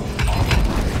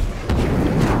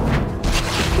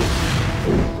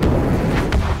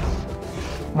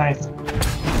 Nice.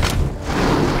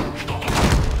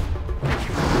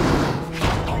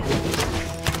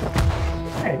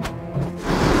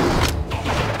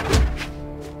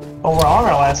 Oh, we're on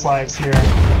our last lives here.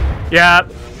 Yeah.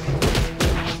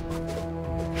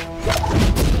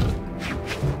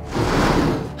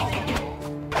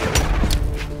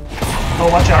 Oh,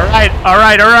 watch out. Alright,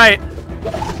 alright, alright.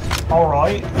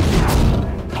 Alright.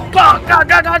 Go, go,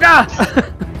 go, go, go!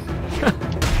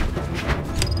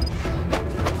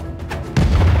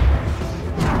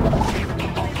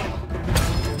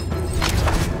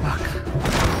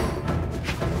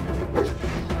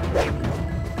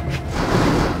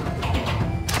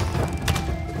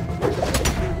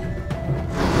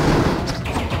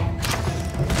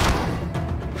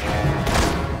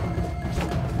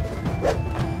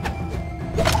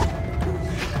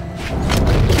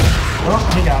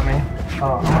 He got me.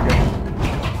 Oh, I'm okay.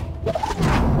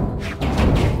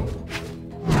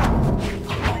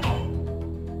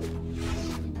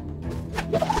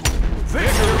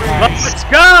 Nice. Let's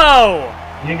go!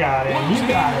 You got it. You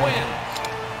got it.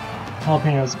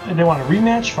 Jalapenos. They want a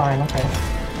rematch? Fine. Okay.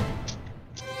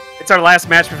 It's our last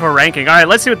match before ranking. All right,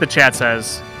 let's see what the chat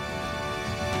says.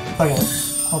 Okay.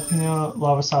 Jalapeno,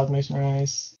 lava sauce, mason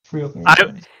rice, free open.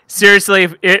 Seriously,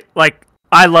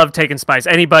 I love taking spice.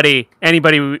 Anybody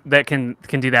that can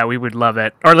do that, we would love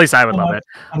it, or at least I would love it.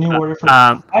 A new order for.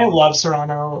 I love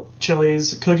Serrano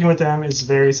chilies. Cooking with them is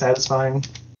very satisfying.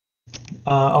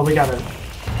 Oh, we got it.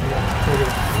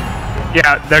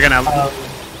 Yeah, they're gonna.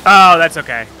 Oh, that's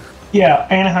okay. Yeah,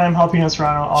 Anaheim, jalapeno,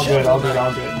 Serrano, all good, all good,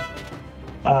 all good.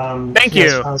 Thank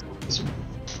you.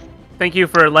 Thank you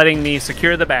for letting me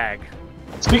secure the bag.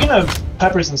 Speaking of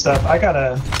peppers and stuff, I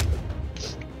gotta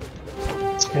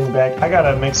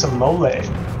make some mole.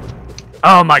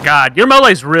 Oh my god, your mole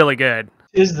is really good.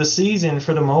 Is the season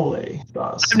for the mole,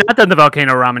 boss. I've not done the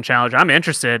volcano ramen challenge. I'm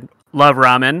interested. Love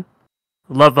ramen.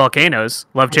 Love volcanoes.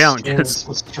 Love challenges.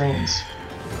 With strings.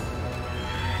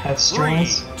 That's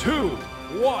strings. 3, 2,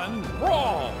 1,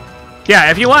 brawl. Yeah,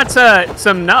 if you want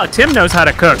some, no, Tim knows how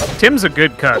to cook. Tim's a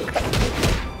good cook.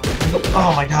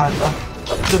 Oh my god,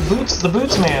 the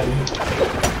boots man.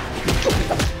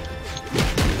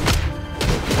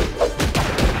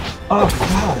 Oh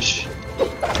gosh,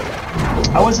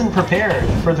 I wasn't prepared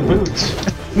for the boots.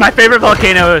 My favorite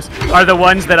volcanoes are the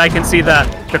ones that I can see the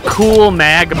cool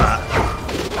magma.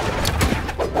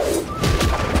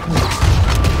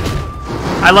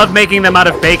 I love making them out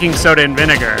of baking soda and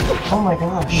vinegar. Oh my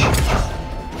gosh.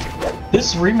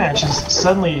 This rematch is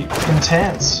suddenly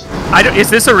intense. Is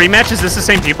this a rematch? Is this the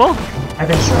same people? I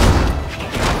think so.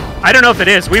 I don't know if it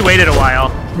is. We waited a while.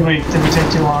 Did we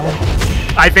take too long?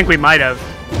 I think we might have.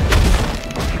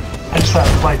 I just thought,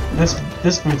 like, this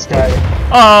boots guy.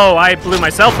 Oh, I blew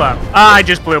myself up. I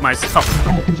just blew myself.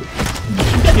 You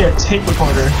gotta get a tape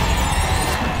recorder.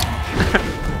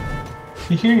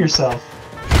 You hear yourself.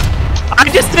 I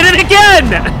just did it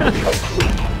again!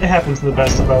 It happens to the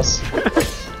best of us.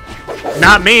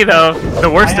 Not me, though. The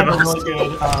worst of us. Really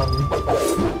good,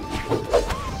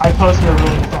 I posted a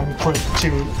really fun clip to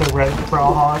the Reddit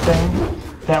Brawlhalla thing.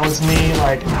 That was me,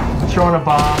 like, throwing a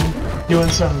bomb, doing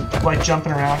some, like,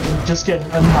 jumping around, and just getting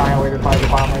annihilated by the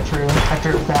bomb I threw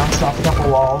after it bounced off a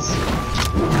couple walls. And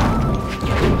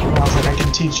I was like, I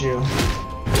can teach you.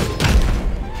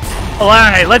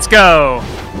 Alright, let's go!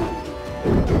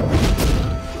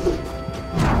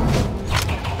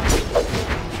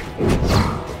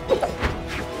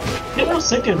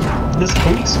 Sick of this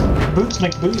boots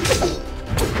make boots.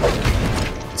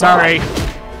 Sorry.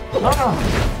 No.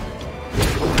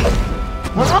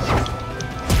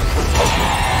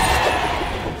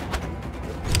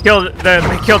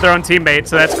 They killed their own teammate,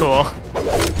 so that's cool.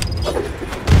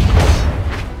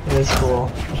 It is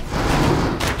cool.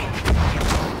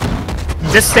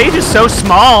 This stage is so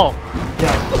small.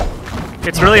 Yeah.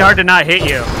 It's really hard to not hit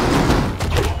you.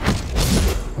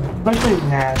 Especially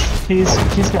Nash.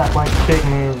 He's got like big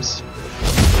moves.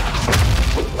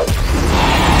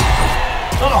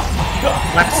 Oh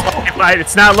my god!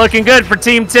 It's not looking good for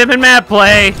Team Tim and Matt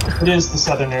play. It is the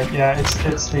Southerner. Yeah,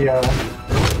 it's the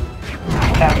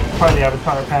part of the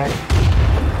Avatar pack.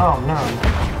 Oh no.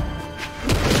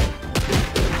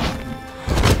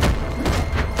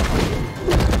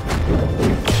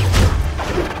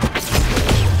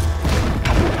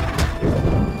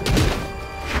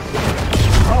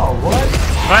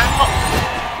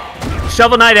 Well,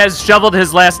 Shovel Knight has shoveled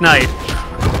his last night.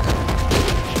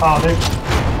 Oh, they're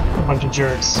a bunch of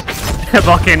jerks.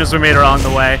 Volcanoes were made along the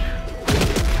way.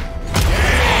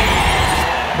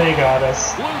 They got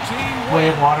us.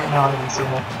 Wave water. No, I didn't see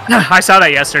that. I saw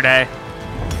that yesterday.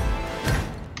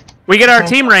 We get our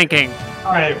team ranking.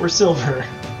 Alright, we're silver.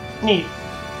 Neat.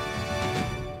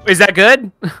 Is that good?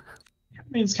 I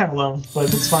mean, it's kind of low, but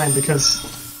it's fine because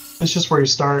it's just where you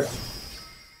start.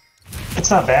 It's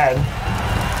not bad.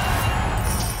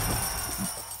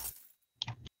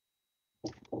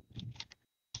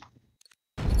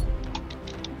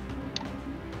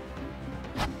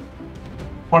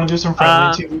 Want to do some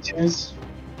friendly 2v2s?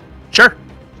 Sure.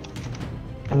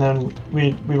 And then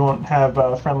we won't have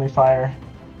friendly fire.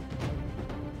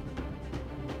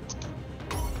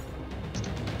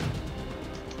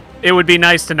 It would be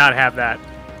nice to not have that.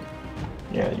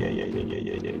 Yeah.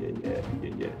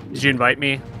 Did you invite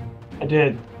me? I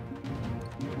did.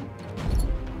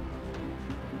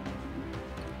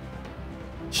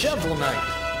 Shovel Knight.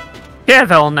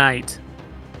 Shovel Knight.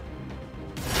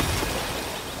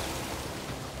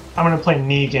 I'm gonna play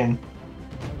Negan.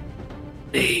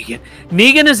 Negan.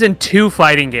 Negan is in 2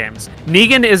 fighting games.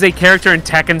 Negan is a character in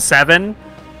Tekken 7,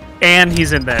 and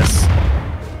he's in this.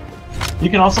 You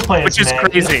can also play as Which is Meg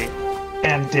crazy.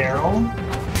 and Daryl.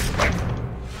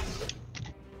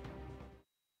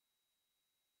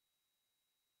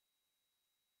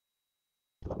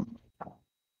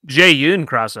 Jae-yoon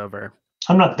crossover.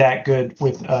 I'm not that good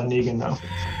with Negan though,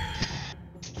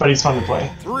 but he's fun to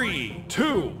play. 3,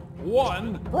 2,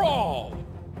 1, brawl!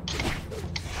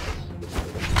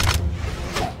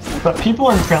 But people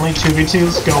in friendly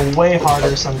 2v2s go way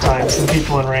harder sometimes than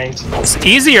people in ranked. It's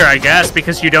easier, I guess,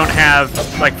 because you don't have,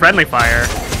 like, friendly fire.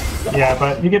 Yeah,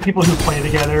 but you get people who play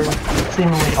together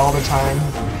seemingly all the time.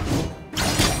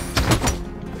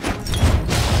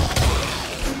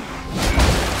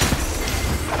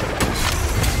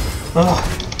 Ugh.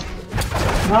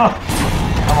 No!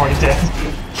 I'm already dead.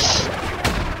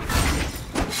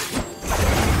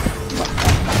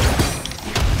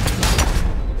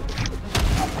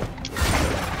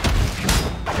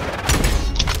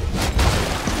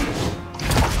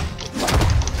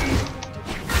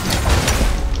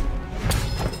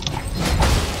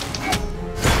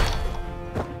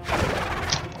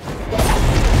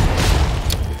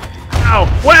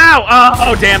 Wow!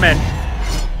 Oh, damn it!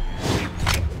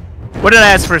 What did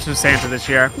I ask for from Santa this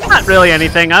year? Not really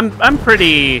anything. I'm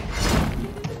pretty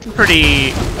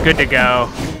good to go.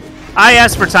 I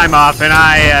asked for time off, and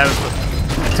I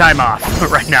have time off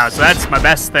right now, so that's my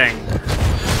best thing.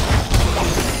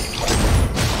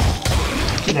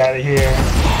 Get out of here.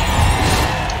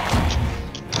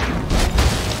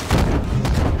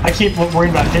 I keep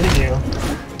worrying about hitting you.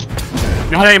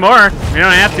 Not anymore. We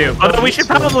don't have to. Although we should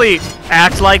probably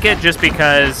act like it just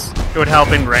because it would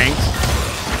help in ranked.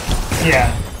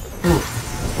 Yeah. Ooh.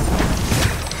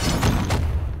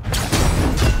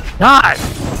 God!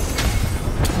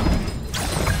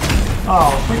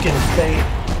 Oh, freaking fate.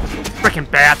 Frickin'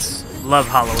 bats. Love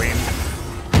Halloween.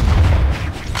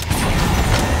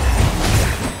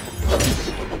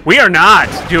 We are not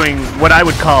doing what I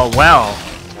would call well.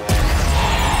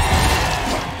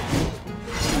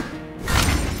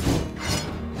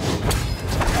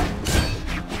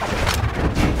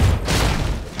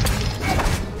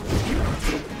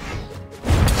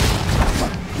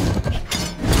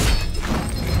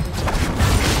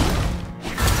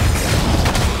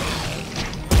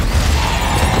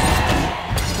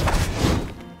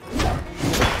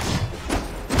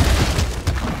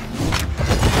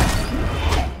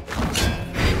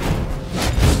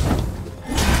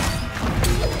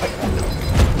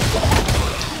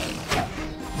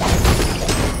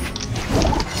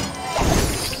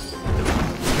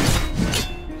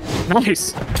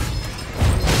 Nice.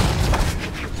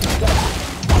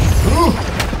 Ooh.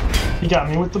 He got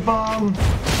me with the bomb.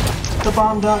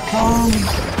 Thebomb.com.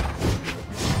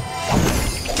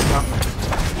 No.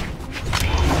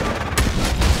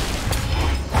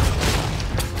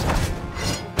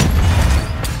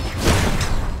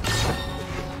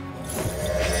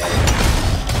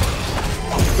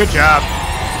 Good job.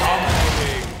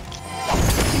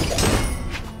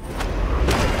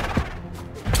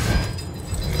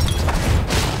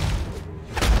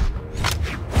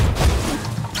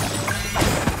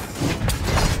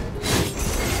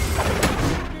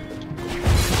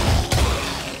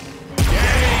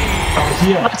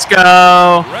 Yeah. Let's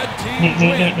go. Red team Neat,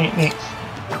 neat, neat, wins. neat, neat.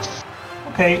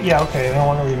 Okay, yeah, okay, I don't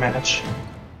want to rematch.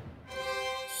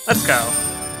 Let's go.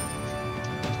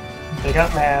 They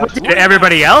got mad. What did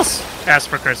everybody else ask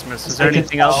for Christmas? Is there I could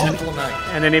anything else tell. Simple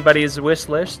night. on anybody's wish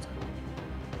list?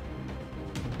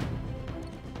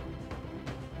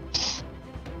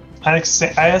 I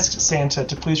asked Santa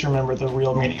to please remember the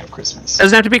real meaning of Christmas.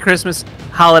 Doesn't have to be Christmas,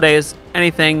 holidays,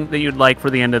 anything that you'd like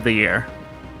for the end of the year.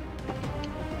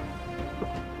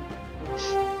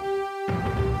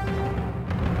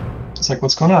 It's like,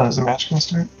 what's going on? Is the match gonna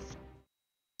start?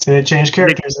 So they changed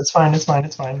characters. It's fine. It's fine.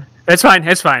 It's fine. It's fine.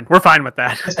 It's fine. We're fine with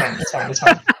that. It's fine. It's fine. It's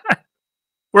fine.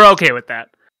 We're okay with that.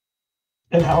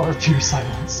 An hour of pure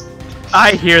silence.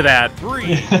 I hear that,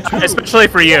 3, especially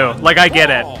for you. Like, I get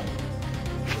it. brawl.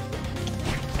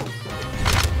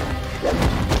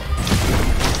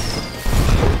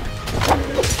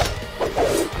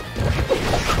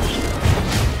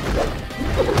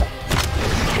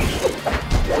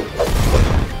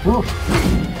 Ooh.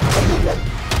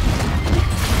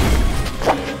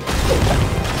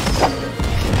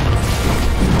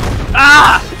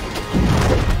 Ah!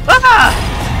 Ah!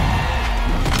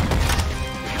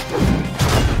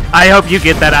 I hope you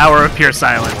get that hour of pure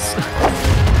silence.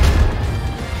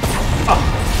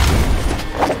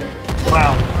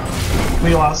 Wow. We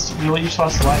each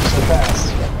lost a life so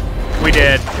fast. We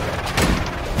did.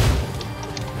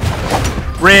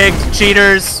 Rigged.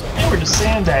 Cheaters. They were just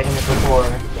sandbagging it before.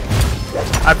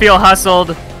 I feel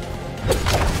hustled.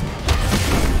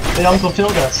 They Uncle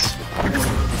Phil'd us.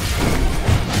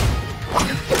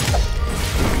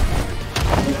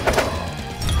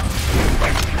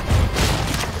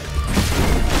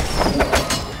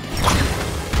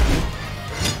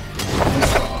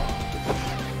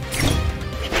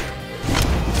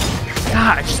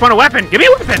 God, I just want a weapon. Give me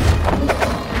a weapon.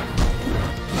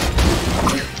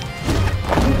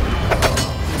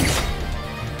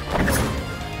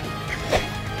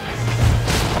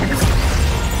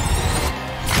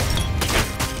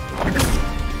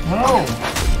 No!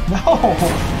 No!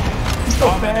 He's so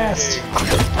fast!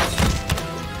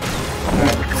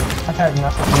 Alright, I've had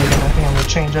enough of moving. I think I'm gonna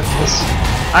change up this.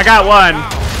 I got one.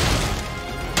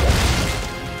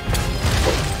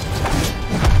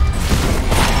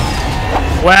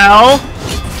 Well,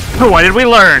 what did we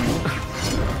learn?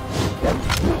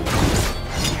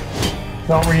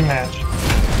 Don't rematch.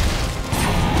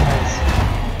 Nice.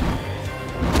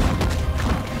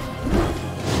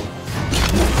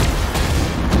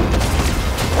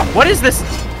 What is this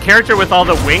character with all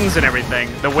the wings and everything?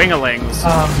 The wingalings.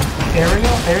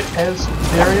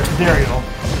 Ariel.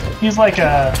 He's like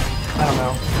a, I don't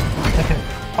know, like an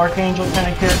archangel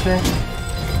kind of character.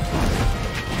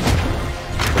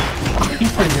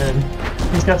 He's pretty good.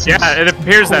 He's got some. Yeah, it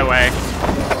appears that way.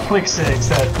 Quick six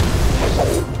that.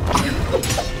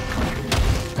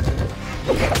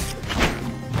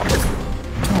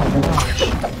 Oh my gosh.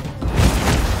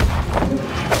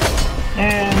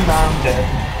 And I'm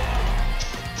dead.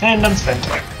 And I'm spent.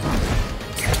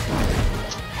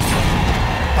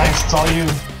 Thanks, it's all you.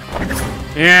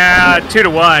 Yeah,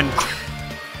 2-1.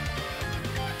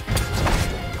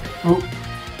 Ooh.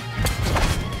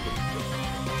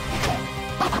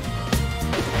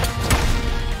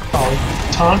 Oh,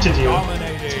 he taunted you.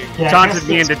 Dominating. Yeah, I Taunted guess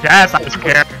me that's- into death. I don't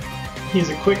care. He's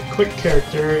a quick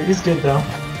character. He's good though.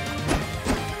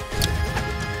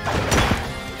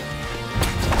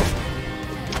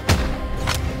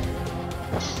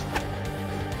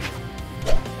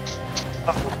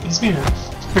 Oh, he's being a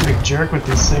pretty big jerk with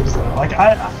these SIGs though. Like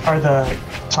are the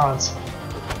taunts.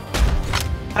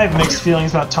 I have mixed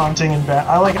feelings about taunting and bad.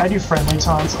 I do friendly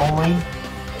taunts only.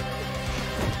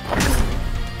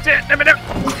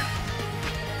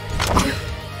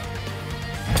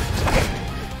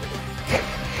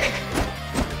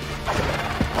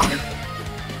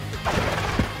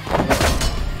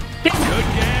 Good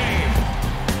game.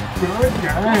 Good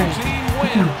game.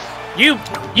 Team wins.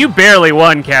 You barely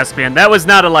won, Caspian. That was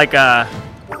not a like a.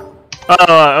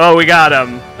 Oh, we got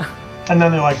him. And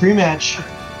then they're like, rematch.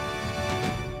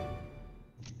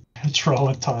 Troll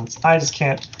with taunts. I just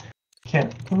can't.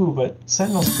 Ooh, but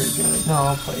Sentinel's pretty good. No,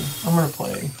 I'm gonna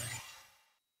play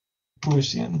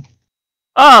Lucian.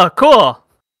 Oh, cool.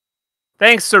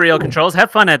 Thanks, Surreal Controls.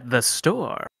 Have fun at the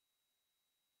store.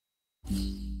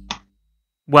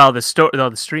 Well, the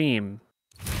stream.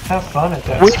 Have fun at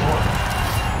that store.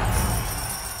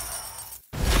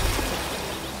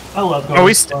 I love going Are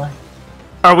we to the store.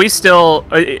 Are we still?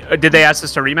 Did they ask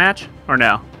us to rematch or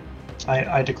no?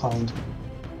 I declined.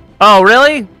 Oh,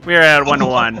 really? We were at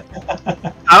 1-1.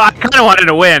 I kind of wanted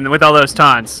to win with all those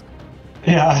taunts.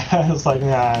 Yeah, I was like,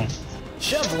 nah.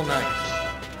 Shovel Knight.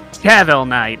 Cavill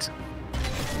Knight.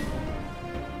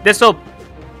 This will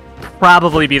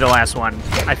probably be the last one,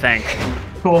 I think.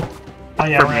 Cool. Oh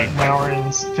yeah, For we're me. at an hour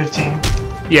and 15.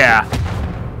 Yeah.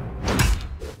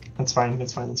 That's fine.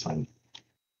 That's fine. That's fine.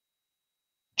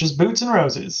 Just boots and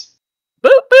roses.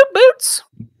 Boot, boot, boots.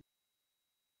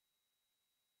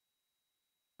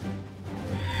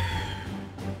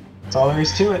 That's all there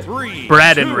is to it. 3,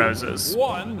 Bread and 2, roses.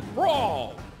 1,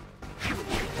 brawl.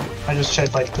 I just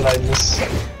checked, like, did I miss?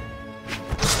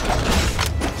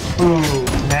 Ooh,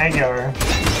 Magyar.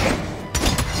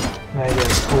 Magyar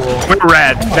is cool. We're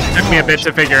red. That took me a bit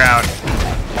to figure out.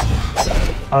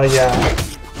 Oh yeah.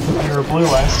 You were blue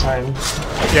last time.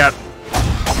 Yep.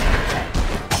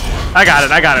 I got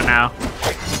it now.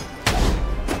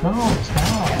 No,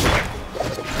 stop.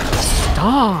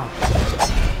 Stop.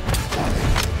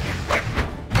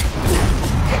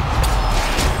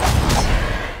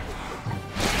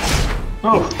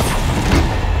 Oh!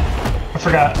 I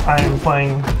forgot I'm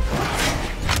playing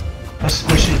a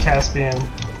squishy Caspian.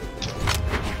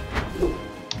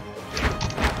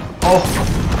 Oh!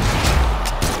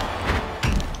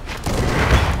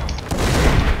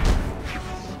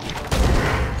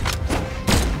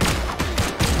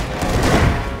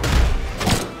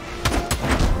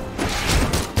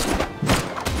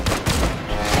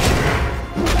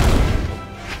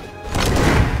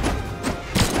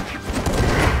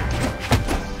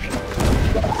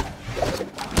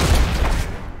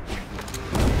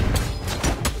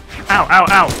 Ow, ow,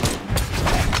 ow.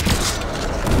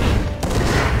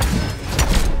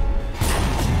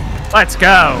 Let's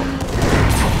go.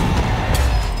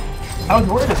 I was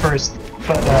worried at first,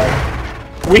 but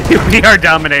We are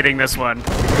dominating this one.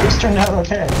 this turned out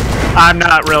okay. I'm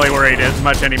not really worried as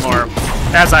much anymore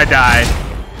as I die.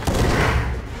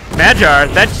 Magyar,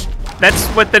 that's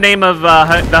what the name of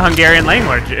the Hungarian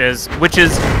language is, which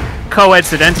is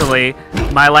coincidentally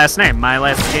my last name. My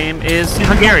last name is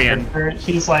Hungarian.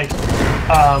 He's like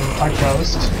a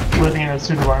ghost living in a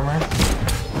suit of armor,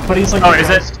 but he's like Oh, a is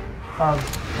ghost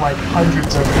of like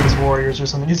hundreds of these warriors or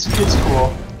something. It's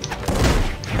cool.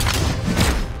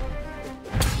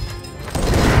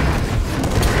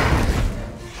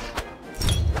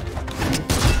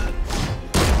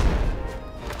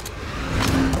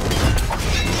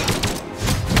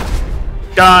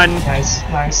 Done. Nice,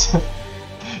 nice.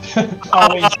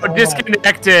 Oh,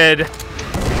 disconnected. I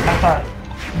thought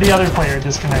the other player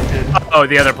disconnected. Oh,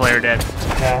 the other player did.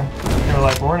 Yeah, they were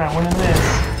like, we're not winning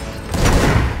this.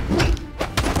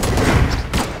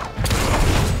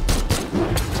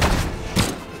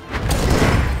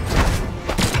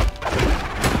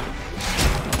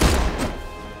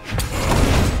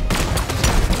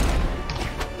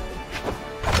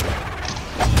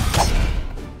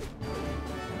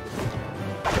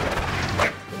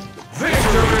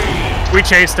 We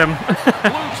chased him.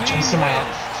 Chase him out.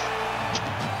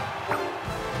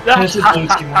 And it's a blue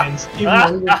team wins, even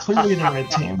though we're clearly the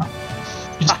red team.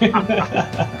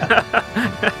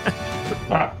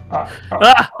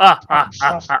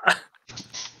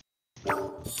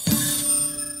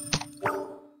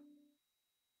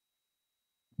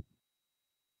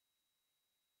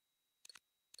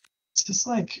 It's just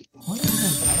like, what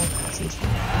is battle passes?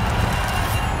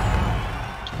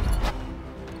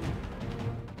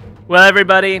 Well,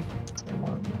 everybody,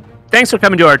 thanks for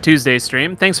coming to our Tuesday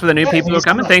stream. Thanks for the new people who are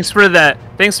coming. Thanks for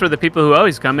the people who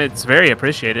always come. It's very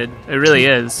appreciated. It really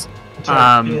is.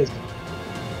 We're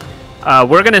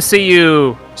gonna see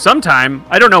you sometime.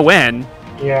 I don't know when.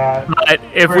 Yeah. But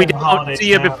if we don't see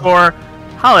you before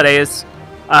holidays,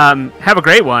 have a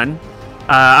great one.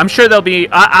 I'm sure there'll be.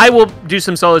 I will do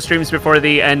some solo streams before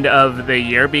the end of the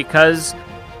year because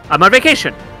I'm on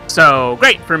vacation. So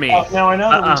great for me. Now I know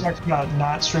that we talked about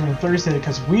not streaming Thursday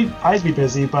because I'd be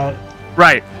busy, but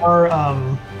right.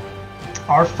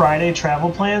 Our Friday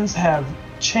travel plans have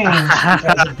changed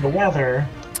because of the weather.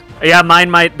 Yeah, mine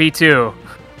might be too.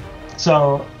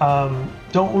 So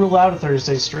don't rule out a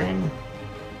Thursday stream.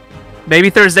 Maybe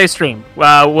Thursday stream.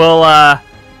 We'll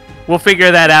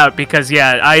figure that out because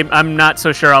yeah, I'm not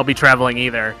so sure I'll be traveling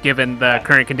either, given the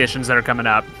current conditions that are coming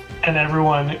up. And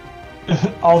everyone,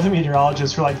 all the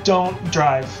meteorologists were like, "Don't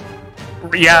drive."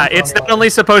 Yeah, it's not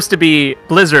only supposed to be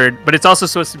blizzard, but it's also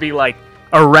supposed to be like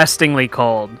arrestingly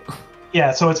cold.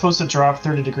 Yeah, so it's supposed to drop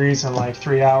 30 degrees in like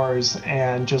 3 hours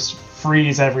and just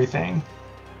freeze everything.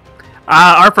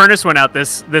 Our furnace went out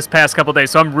this past couple days,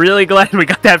 so I'm really glad we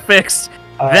got that fixed.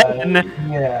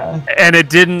 Yeah. And it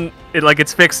didn't.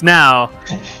 It's fixed now.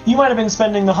 You might have been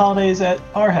spending the holidays at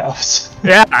our house.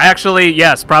 Yeah, actually,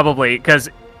 yes, probably, because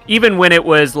even when it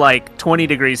was like 20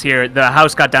 degrees here, the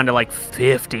house got down to like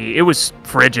 50. It was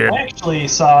frigid. I actually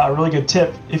saw a really good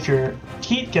tip. If your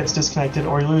heat gets disconnected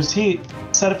or you lose heat,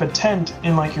 set up a tent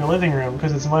in like your living room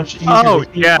because it's much easier to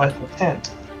heat like a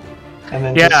tent. And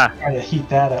then just try to heat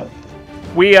that up.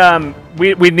 We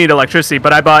need electricity,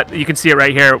 but I bought. You can see it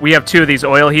right here. We have 2 of these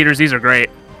oil heaters. These are great.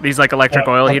 These like electric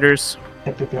oil heaters.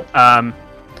 Yep.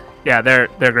 Yeah, they're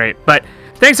great. But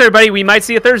thanks everybody. We might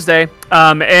see you Thursday.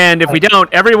 And if we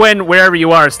don't, everyone wherever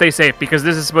you are, stay safe because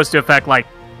this is supposed to affect like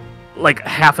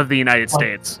half of the United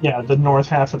States. Yeah, the north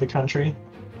half of the country.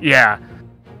 Yeah,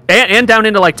 and down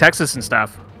into like Texas and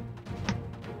stuff.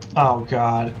 Oh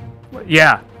God.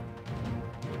 Yeah.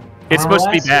 It's supposed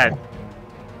to be bad.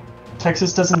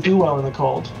 Texas doesn't do well in the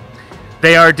cold.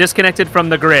 They are disconnected from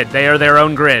the grid. They are their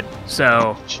own grid.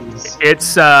 So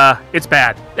it's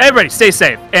bad. Everybody stay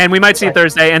safe. And we might see you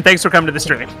Thursday. And thanks for coming to the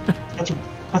stream. That's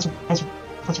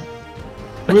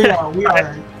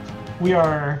we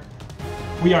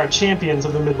are champions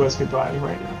of the Midwest goodbye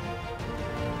right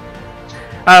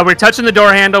now. We're touching the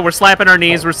door handle. We're slapping our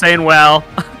knees. We're saying well.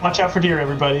 Watch out for deer,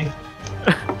 everybody.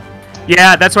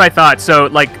 Yeah, that's what I thought. So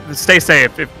stay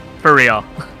safe for real.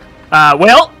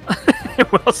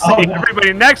 We'll see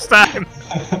everybody next time.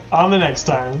 On the next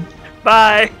time.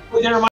 Bye.